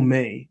for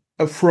me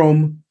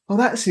from, oh,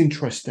 that's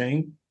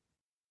interesting.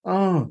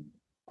 Oh,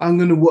 I'm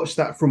going to watch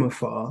that from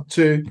afar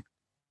to,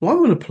 well, I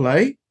want to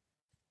play.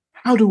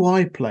 How do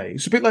I play?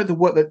 It's a bit like the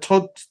work that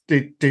Todd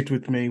did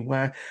with me,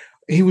 where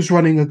he was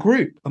running a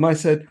group. And I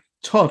said,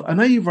 Todd, I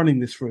know you're running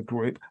this for a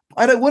group.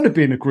 I don't want to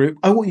be in a group.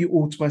 I want you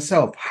all to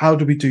myself. How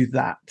do we do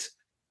that?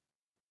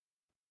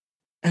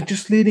 And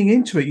just leading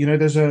into it,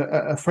 there's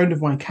a friend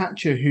of mine,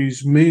 Katja,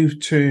 who's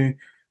moved to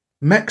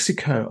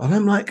Mexico. And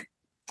I'm like,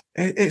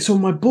 it's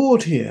on my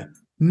board here.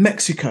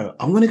 Mexico.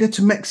 I'm going to go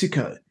to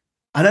Mexico.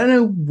 I don't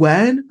know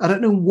when. I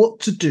don't know what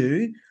to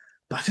do.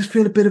 But I just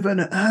feel a bit of an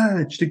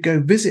urge to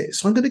go visit.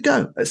 So I'm going to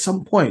go at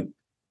some point.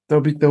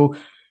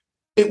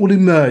 It will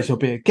emerge. There'll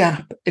be a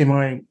gap in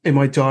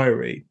my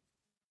diary.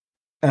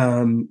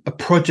 A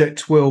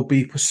project will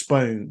be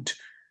postponed.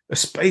 A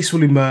space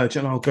will emerge,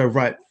 and I'll go,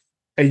 right,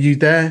 are you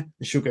there?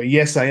 And she'll go,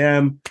 yes, I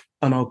am.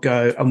 And I'll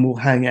go, and we'll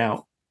hang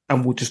out,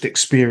 and we'll just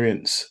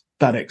experience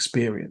that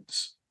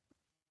experience.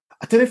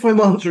 I don't know if I'm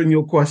answering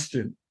your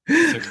question.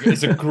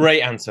 It's a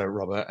great answer,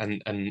 Robert.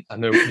 And I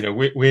know,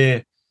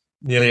 we're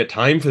nearly at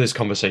time for this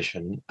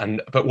conversation.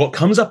 But what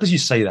comes up as you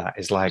say that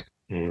is like,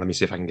 let me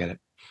see if I can get it.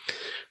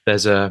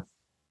 There's like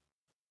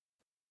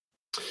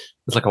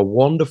a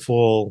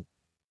wonderful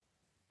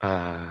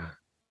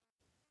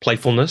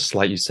playfulness,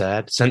 like you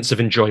said, sense of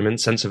enjoyment,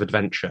 sense of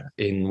adventure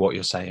in what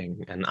you're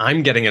saying. And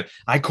I'm getting it.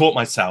 I caught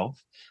like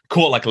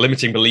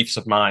limiting beliefs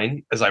of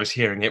mine as I was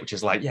hearing it, which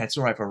is like, yeah, it's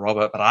all right for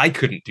Robert, but I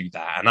couldn't do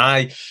that. And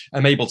I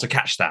am able to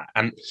catch that.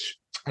 And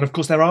of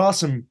course, there are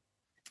some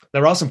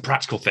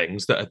practical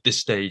things that at this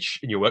stage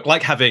in your work,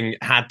 like having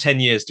had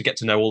 10 years to get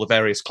to know all the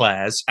various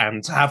Claires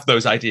and to have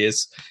those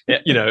ideas,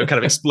 kind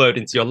of explode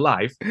into your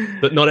life,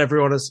 that not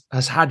everyone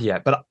has had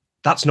yet. But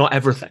that's not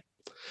everything.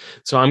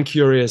 So I'm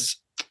curious,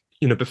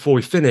 before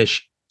we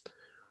finish,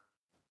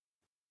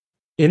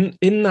 in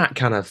that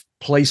kind of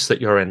place that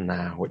you're in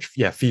now, which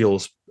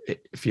feels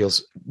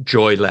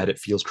joy-led, it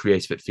feels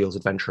creative, it feels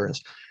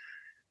adventurous.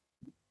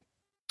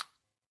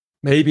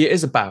 Maybe it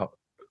is about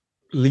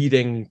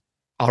leading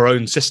our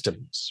own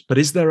systems, but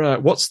is there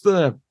what's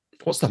the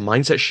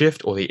mindset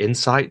shift or the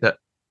insight that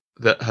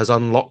has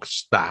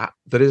unlocked that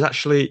is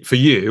actually for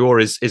you, or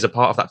is a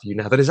part of that for you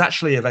now, that is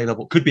actually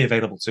available, could be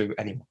available to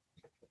anyone?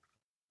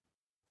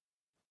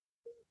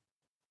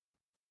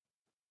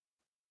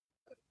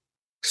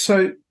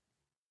 So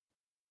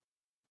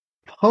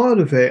part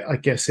of it, I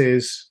guess,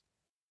 is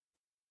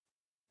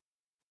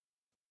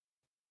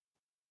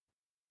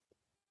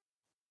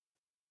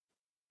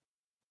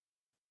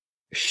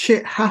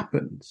shit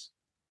happens,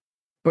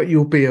 but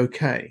you'll be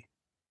okay.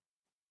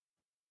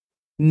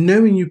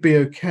 Knowing you'll be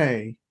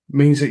okay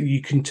means that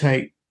you can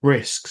take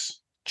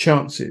risks,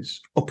 chances,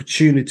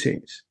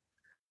 opportunities.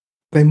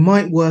 They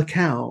might work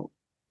out,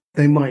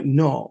 they might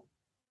not,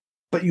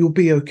 but you'll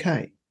be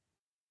okay.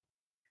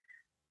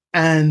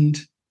 And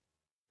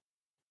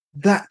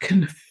that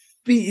can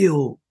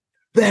feel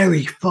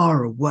very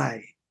far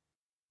away.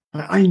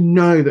 I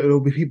know that there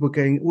will be people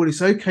going, well,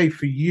 it's okay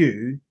for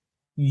you.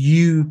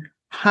 You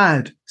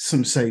had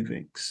some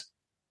savings.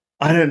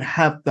 I don't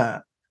have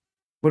that,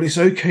 but it's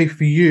okay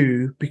for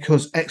you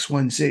because X, Y,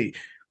 and Z.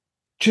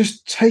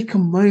 Just take a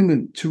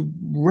moment to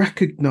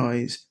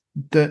recognize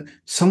that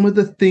some of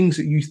the things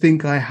that you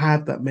think I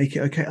have that make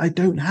it okay, I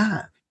don't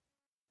have.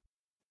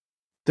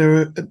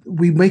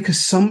 We make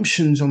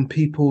assumptions on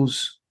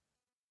people's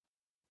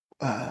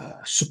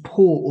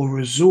support or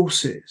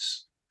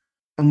resources,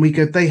 and we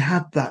go, they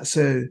have that,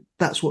 so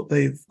that's what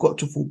they've got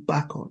to fall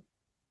back on.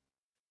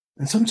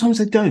 And sometimes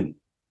they don't.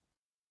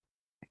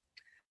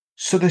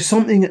 So there's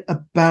something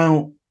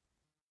about,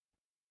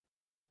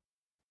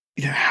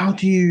 how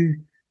do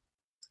you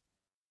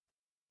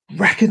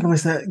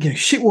recognize that,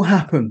 shit will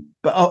happen,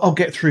 but I'll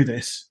get through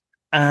this.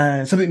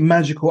 And something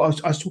magical. I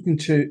was talking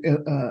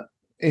to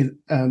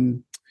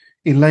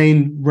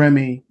Elaine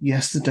Remy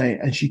yesterday,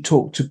 and she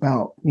talked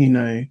about,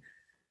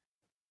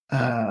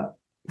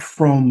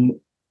 from,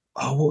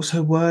 what's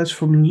her words?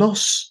 From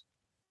loss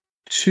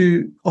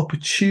to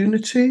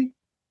opportunity,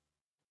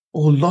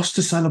 or loss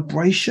to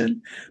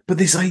celebration. But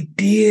this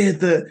idea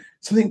that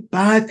something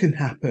bad can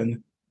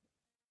happen.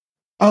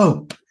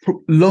 Oh,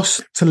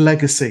 loss to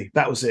legacy.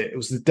 That was it. It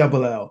was the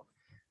double L.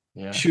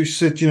 Yeah. She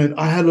said,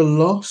 I had a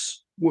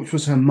loss, which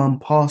was her mum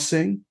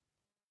passing,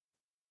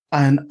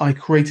 and I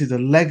created a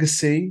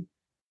legacy,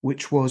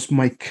 which was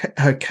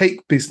her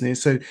cake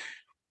business. So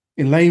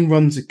Elaine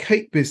runs a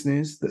cake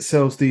business that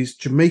sells these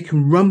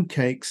Jamaican rum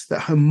cakes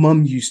that her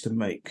mum used to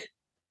make.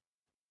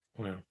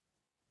 Wow.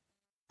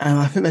 And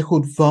I think they're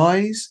called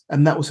Vise,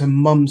 and that was her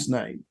mum's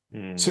name.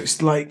 So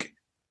it's like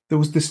there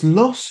was this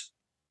loss,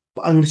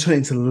 but I'm going to turn it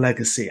into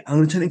legacy. I'm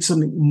going to turn it into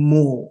something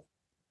more.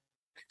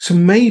 So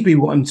maybe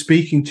what I'm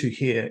speaking to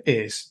here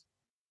is,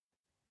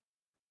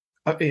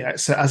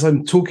 so as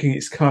I'm talking,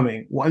 it's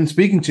coming. What I'm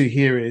speaking to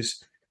here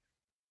is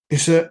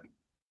that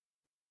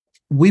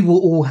we will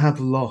all have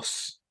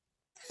loss.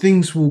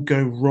 Things will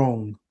go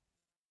wrong.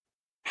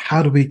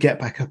 How do we get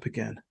back up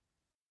again?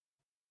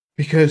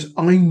 Because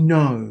I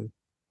know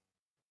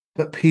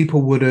that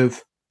people would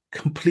have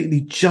completely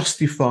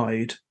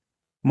justified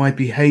my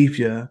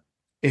behavior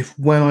if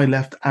when I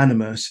left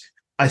Animus,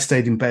 I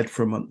stayed in bed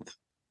for a month.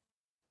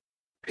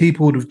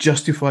 People would have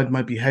justified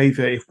my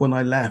behavior if when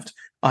I left,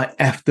 I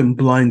effed them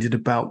blinded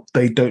about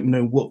they don't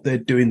know what they're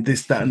doing,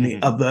 this, that, and the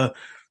other,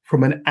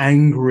 from an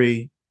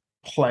angry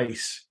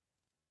place.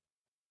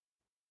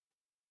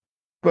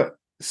 But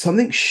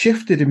something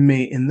shifted in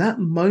me in that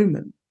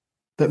moment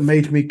that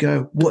made me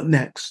go, what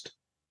next?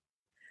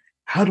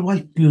 How do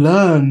I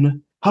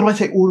learn? How do I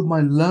take all of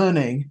my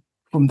learning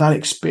from that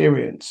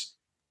experience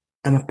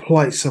and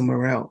apply it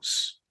somewhere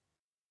else?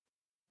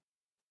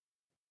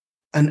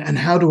 And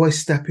how do I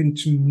step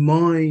into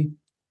my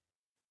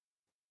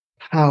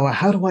power?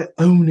 How do I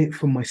own it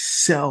for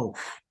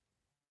myself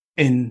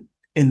in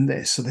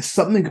this? So there's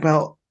something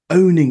about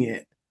owning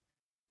it.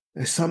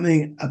 There's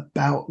something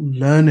about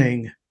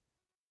learning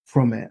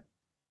from it.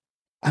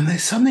 And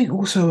there's something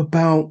also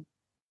about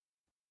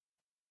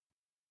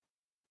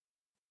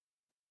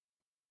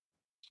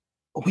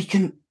we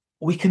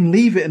can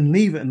leave it and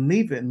leave it and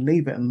leave it and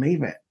leave it and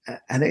leave it,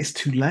 and it's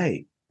too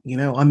late.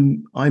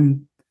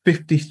 I'm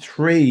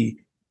 53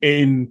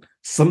 in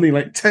something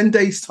like 10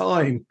 days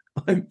time.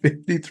 I'm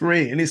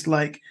 53, and it's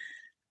like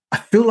I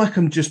feel like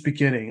I'm just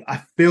beginning.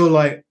 I feel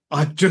like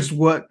I've just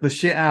worked the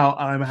shit out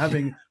and I'm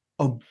having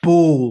a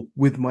ball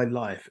with my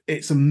life.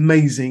 It's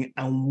amazing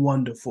and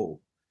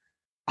wonderful.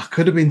 I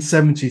could have been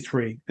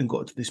 73 and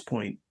got to this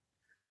point.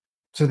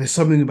 So there's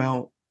something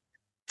about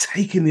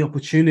taking the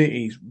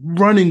opportunities,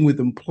 running with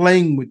them,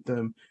 playing with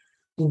them,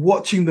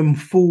 watching them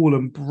fall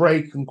and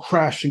break and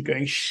crash and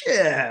going,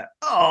 shit,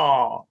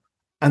 and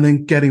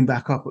then getting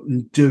back up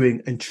and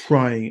doing and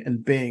trying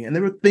and being. And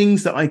there are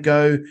things that I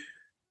go,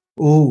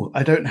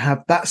 I don't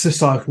have that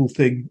societal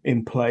thing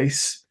in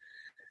place.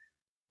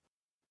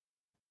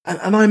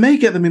 And I may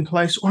get them in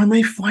place, or I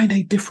may find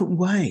a different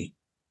way.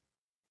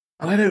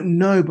 And I don't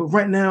know, but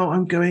right now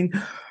I'm going,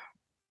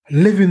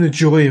 live in the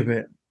joy of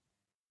it.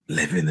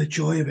 Live in the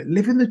joy of it.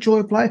 Live in the joy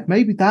of life.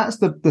 Maybe that's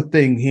the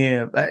thing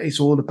here that it's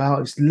all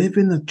about. It's live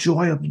in the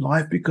joy of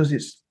life because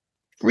it's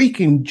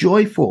freaking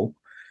joyful.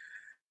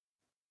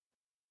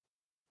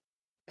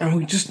 And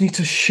we just need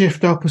to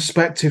shift our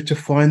perspective to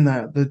find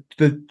that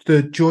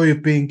the joy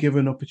of being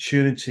given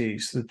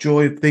opportunities, the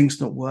joy of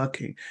things not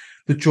working,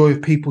 the joy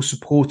of people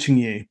supporting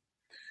you,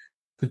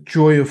 the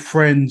joy of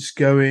friends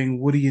going,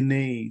 what do you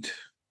need?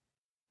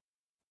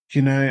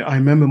 I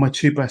remember my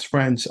two best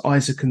friends,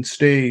 Isaac and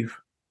Steve.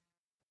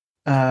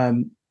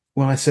 When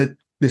I said,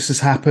 this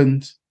has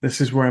happened, this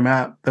is where I'm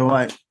at, they were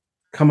like,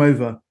 come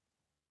over.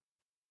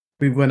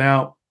 We went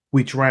out,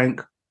 we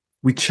drank,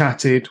 we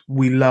chatted,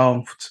 we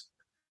laughed.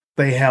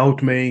 They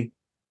held me,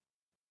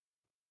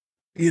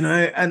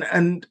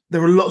 and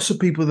there are lots of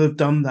people that have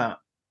done that.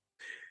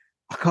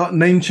 I can't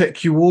name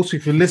check you all, so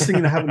if you're listening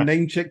and I haven't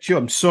name checked you,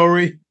 I'm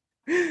sorry.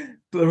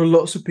 But there are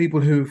lots of people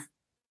who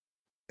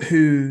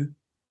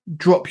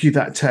drop you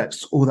that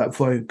text or that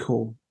phone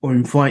call or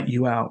invite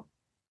you out.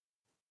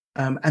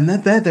 And they're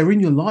there, they're in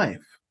your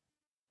life.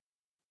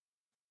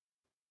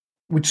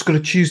 We've just got to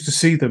choose to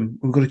see them.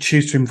 We've got to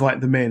choose to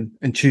invite them in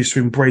and choose to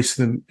embrace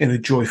them in a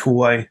joyful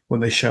way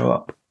when they show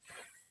up.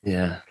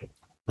 Yeah.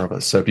 Oh,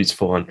 that's so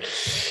beautiful. And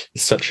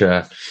it's such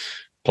a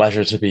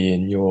pleasure to be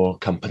in your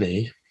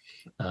company.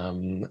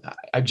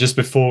 Just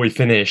before we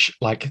finish,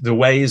 like the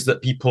ways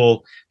that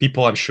people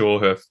I'm sure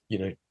who have,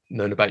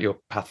 known about your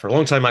path for a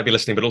long time might be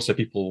listening, but also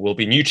people will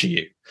be new to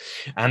you.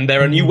 And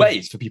there are new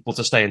ways for people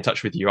to stay in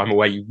touch with you. I'm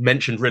aware you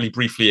mentioned really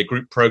briefly a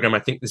group program. I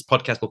think this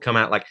podcast will come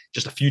out like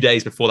just a few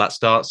days before that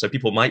starts. So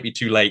people might be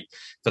too late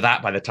for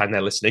that by the time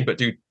they're listening, but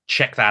do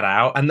check that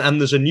out. And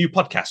there's a new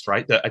podcast,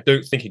 right, that I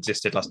don't think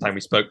existed last time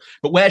we spoke.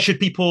 But where should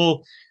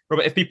people,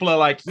 Robert, if people are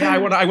like, yeah,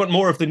 I want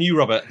more of the new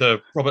Robert,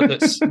 the Robert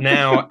that's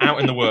now out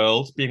in the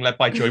world being led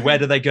by joy, where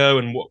do they go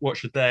and what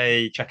should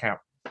they check out?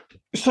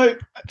 So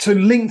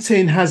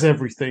LinkedIn has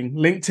everything.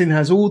 LinkedIn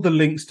has all the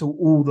links to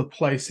all the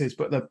places,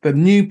 but the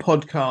new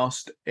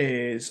podcast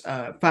is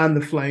Fan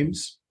the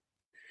Flames.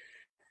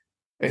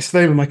 It's the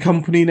name of my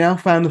company now,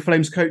 Fan the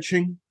Flames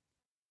Coaching.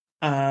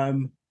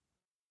 That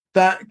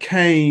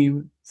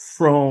came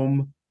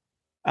from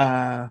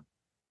I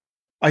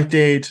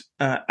did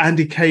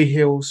Andy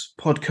Cahill's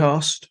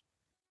podcast,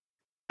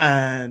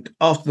 and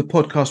after the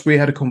podcast we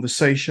had a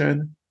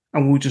conversation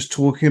and we were just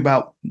talking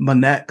about my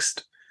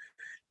next.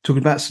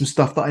 Talking about some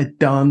stuff that I'd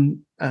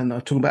done, and I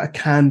was talking about a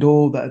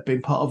candle that had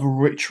been part of a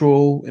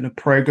ritual in a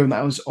program that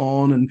I was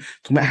on, and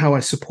talking about how I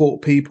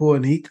support people.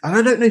 And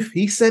I don't know if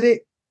he said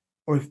it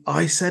or if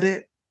I said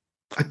it.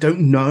 I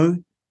don't know.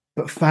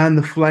 But Fan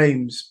the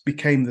Flames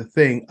became the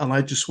thing. And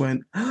I just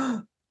went,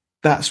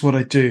 that's what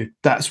I do.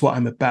 That's what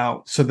I'm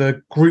about. So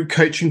the group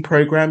coaching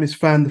program is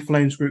Fan the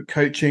Flames Group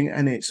Coaching,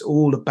 and it's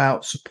all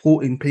about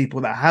supporting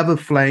people that have a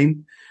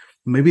flame.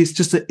 Maybe it's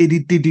just an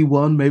itty-ditty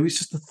one. Maybe it's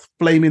just a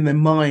flame in their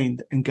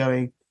mind and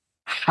going,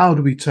 how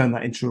do we turn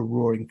that into a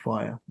roaring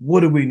fire?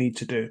 What do we need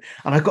to do?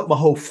 And I got my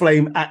whole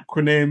flame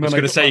acronym. I was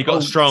going to say, you've got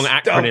a strong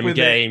acronym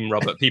game,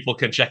 Robert. People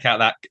can check out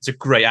that. It's a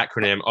great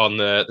acronym.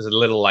 There's a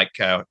little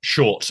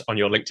short on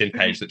your LinkedIn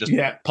page that just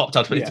popped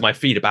up into my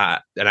feed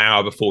about an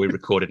hour before we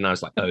recorded. And I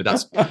was like, oh,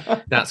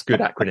 that's good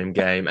acronym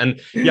game. And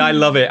yeah, I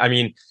love it. I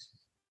mean,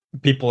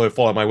 people who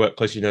follow my work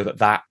closely know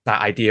that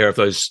idea of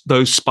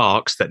those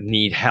sparks that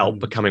need help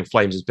becoming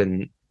flames has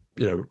been,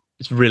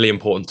 it's really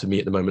important to me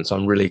at the moment. So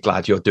I'm really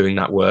glad you're doing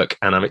that work,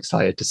 and I'm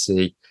excited to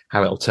see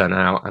how it'll turn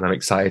out. And I'm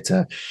excited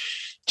to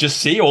just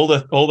see all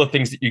the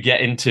things that you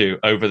get into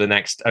over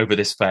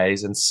this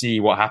phase and see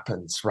what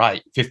happens.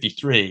 Right.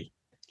 53,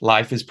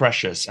 life is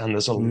precious, and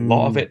there's a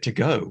lot of it to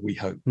go, we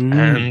hope.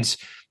 And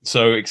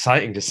so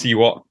exciting to see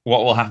what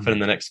will happen in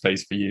the next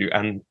phase for you.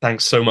 And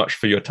thanks so much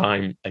for your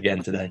time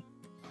again today.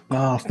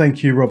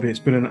 Thank you, Robbie. It's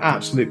been an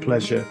absolute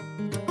pleasure.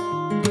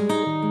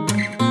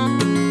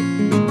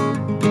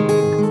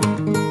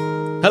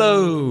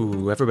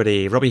 Hello,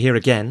 everybody. Robbie here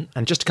again.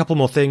 And just a couple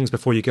more things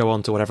before you go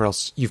on to whatever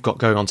else you've got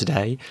going on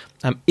today.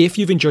 If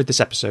you've enjoyed this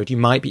episode, you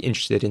might be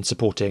interested in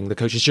supporting the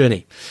Coach's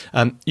Journey.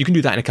 You can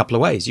do that in a couple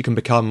of ways. You can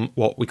become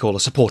what we call a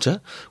supporter,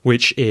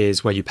 which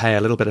is where you pay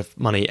a little bit of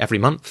money every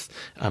month,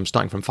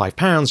 starting from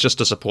 £5 just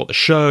to support the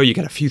show. You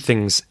get a few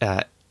things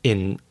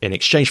in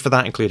exchange for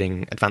that,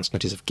 including advance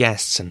notice of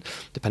guests, and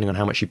depending on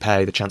how much you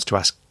pay, the chance to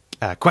ask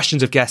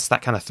questions of guests,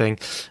 that kind of thing.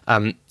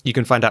 You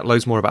can find out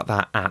loads more about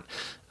that at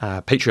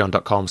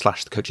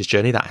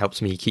patreon.com/thecoachesjourney. That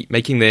helps me keep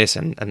making this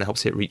and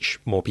helps it reach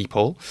more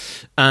people.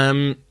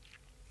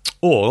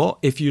 Or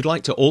if you'd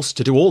like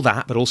to do all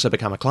that, but also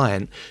become a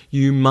client,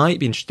 you might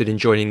be interested in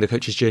joining the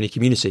Coach's Journey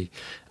community.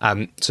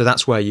 So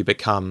that's where you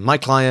become my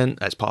client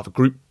as part of a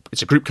group.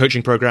 It's a group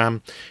coaching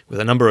program with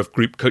a number of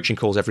group coaching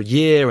calls every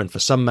year, and for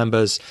some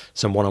members,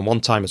 some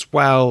one-on-one time as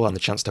well, and the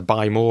chance to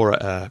buy more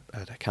at a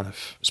kind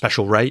of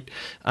special rate.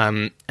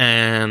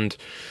 And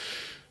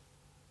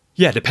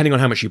yeah, depending on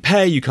how much you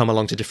pay, you come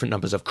along to different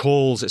numbers of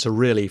calls. It's a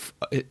really,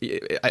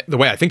 the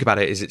way I think about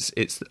it is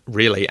it's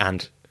really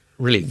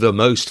the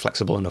most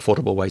flexible and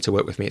affordable way to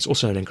work with me. It's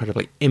also an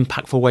incredibly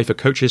impactful way for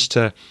coaches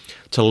to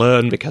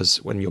learn,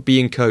 because when you're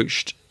being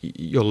coached,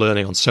 you're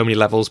learning on so many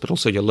levels, but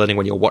also you're learning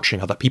when you're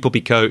watching other people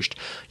be coached.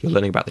 You're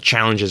learning about the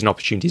challenges and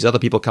opportunities other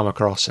people come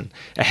across, and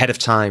ahead of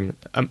time.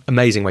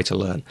 Amazing way to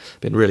learn.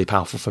 Been really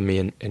powerful for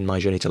me in my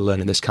journey to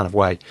learn in this kind of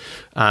way.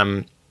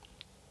 And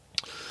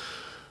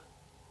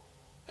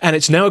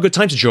it's now a good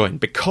time to join,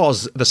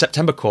 because the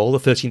September call, the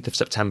 13th of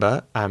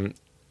September,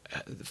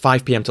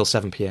 5 p.m. till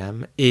 7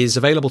 p.m. is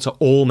available to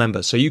all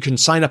members. So you can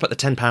sign up at the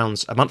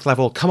 £10 a month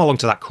level, come along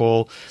to that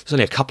call. There's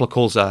only a couple of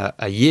calls a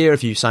year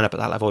if you sign up at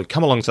that level. You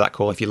come along to that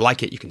call. If you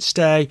like it, you can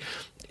stay.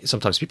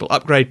 Sometimes people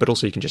upgrade, but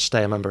also you can just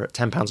stay a member at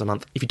 £10 a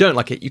month. If you don't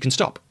like it, you can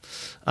stop.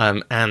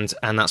 And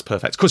that's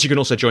perfect. Of course, you can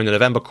also join the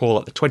November call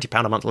at the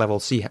 £20 a month level,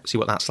 see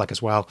what that's like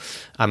as well.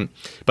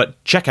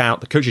 But check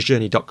out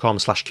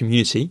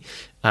thecoachesjourney.com/community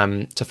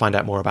to find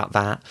out more about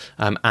that.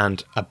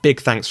 And a big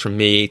thanks from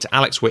me to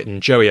Alex Whitten,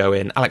 Joey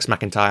Owen, Alex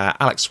McIntyre,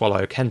 Alex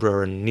Swallow, Ken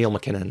Brewer, and Neil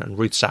McKinnon, and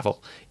Ruth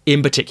Saville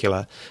in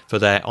particular for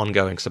their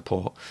ongoing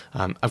support.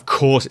 Of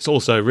course, it's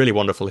also really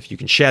wonderful if you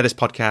can share this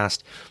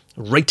podcast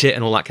rate it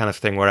and all that kind of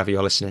thing wherever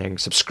you're listening.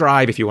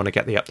 Subscribe if you want to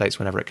get the updates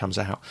whenever it comes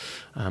out.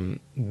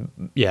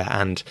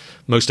 And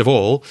most of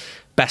all,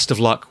 best of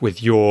luck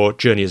with your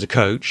journey as a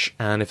coach.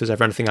 And if there's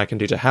ever anything I can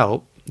do to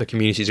help, the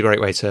community is a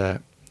great way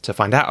to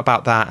find out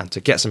about that and to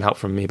get some help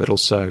from me, but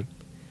also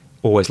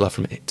always love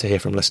to hear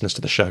from listeners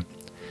to the show.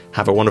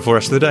 Have a wonderful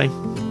rest of the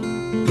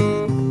day.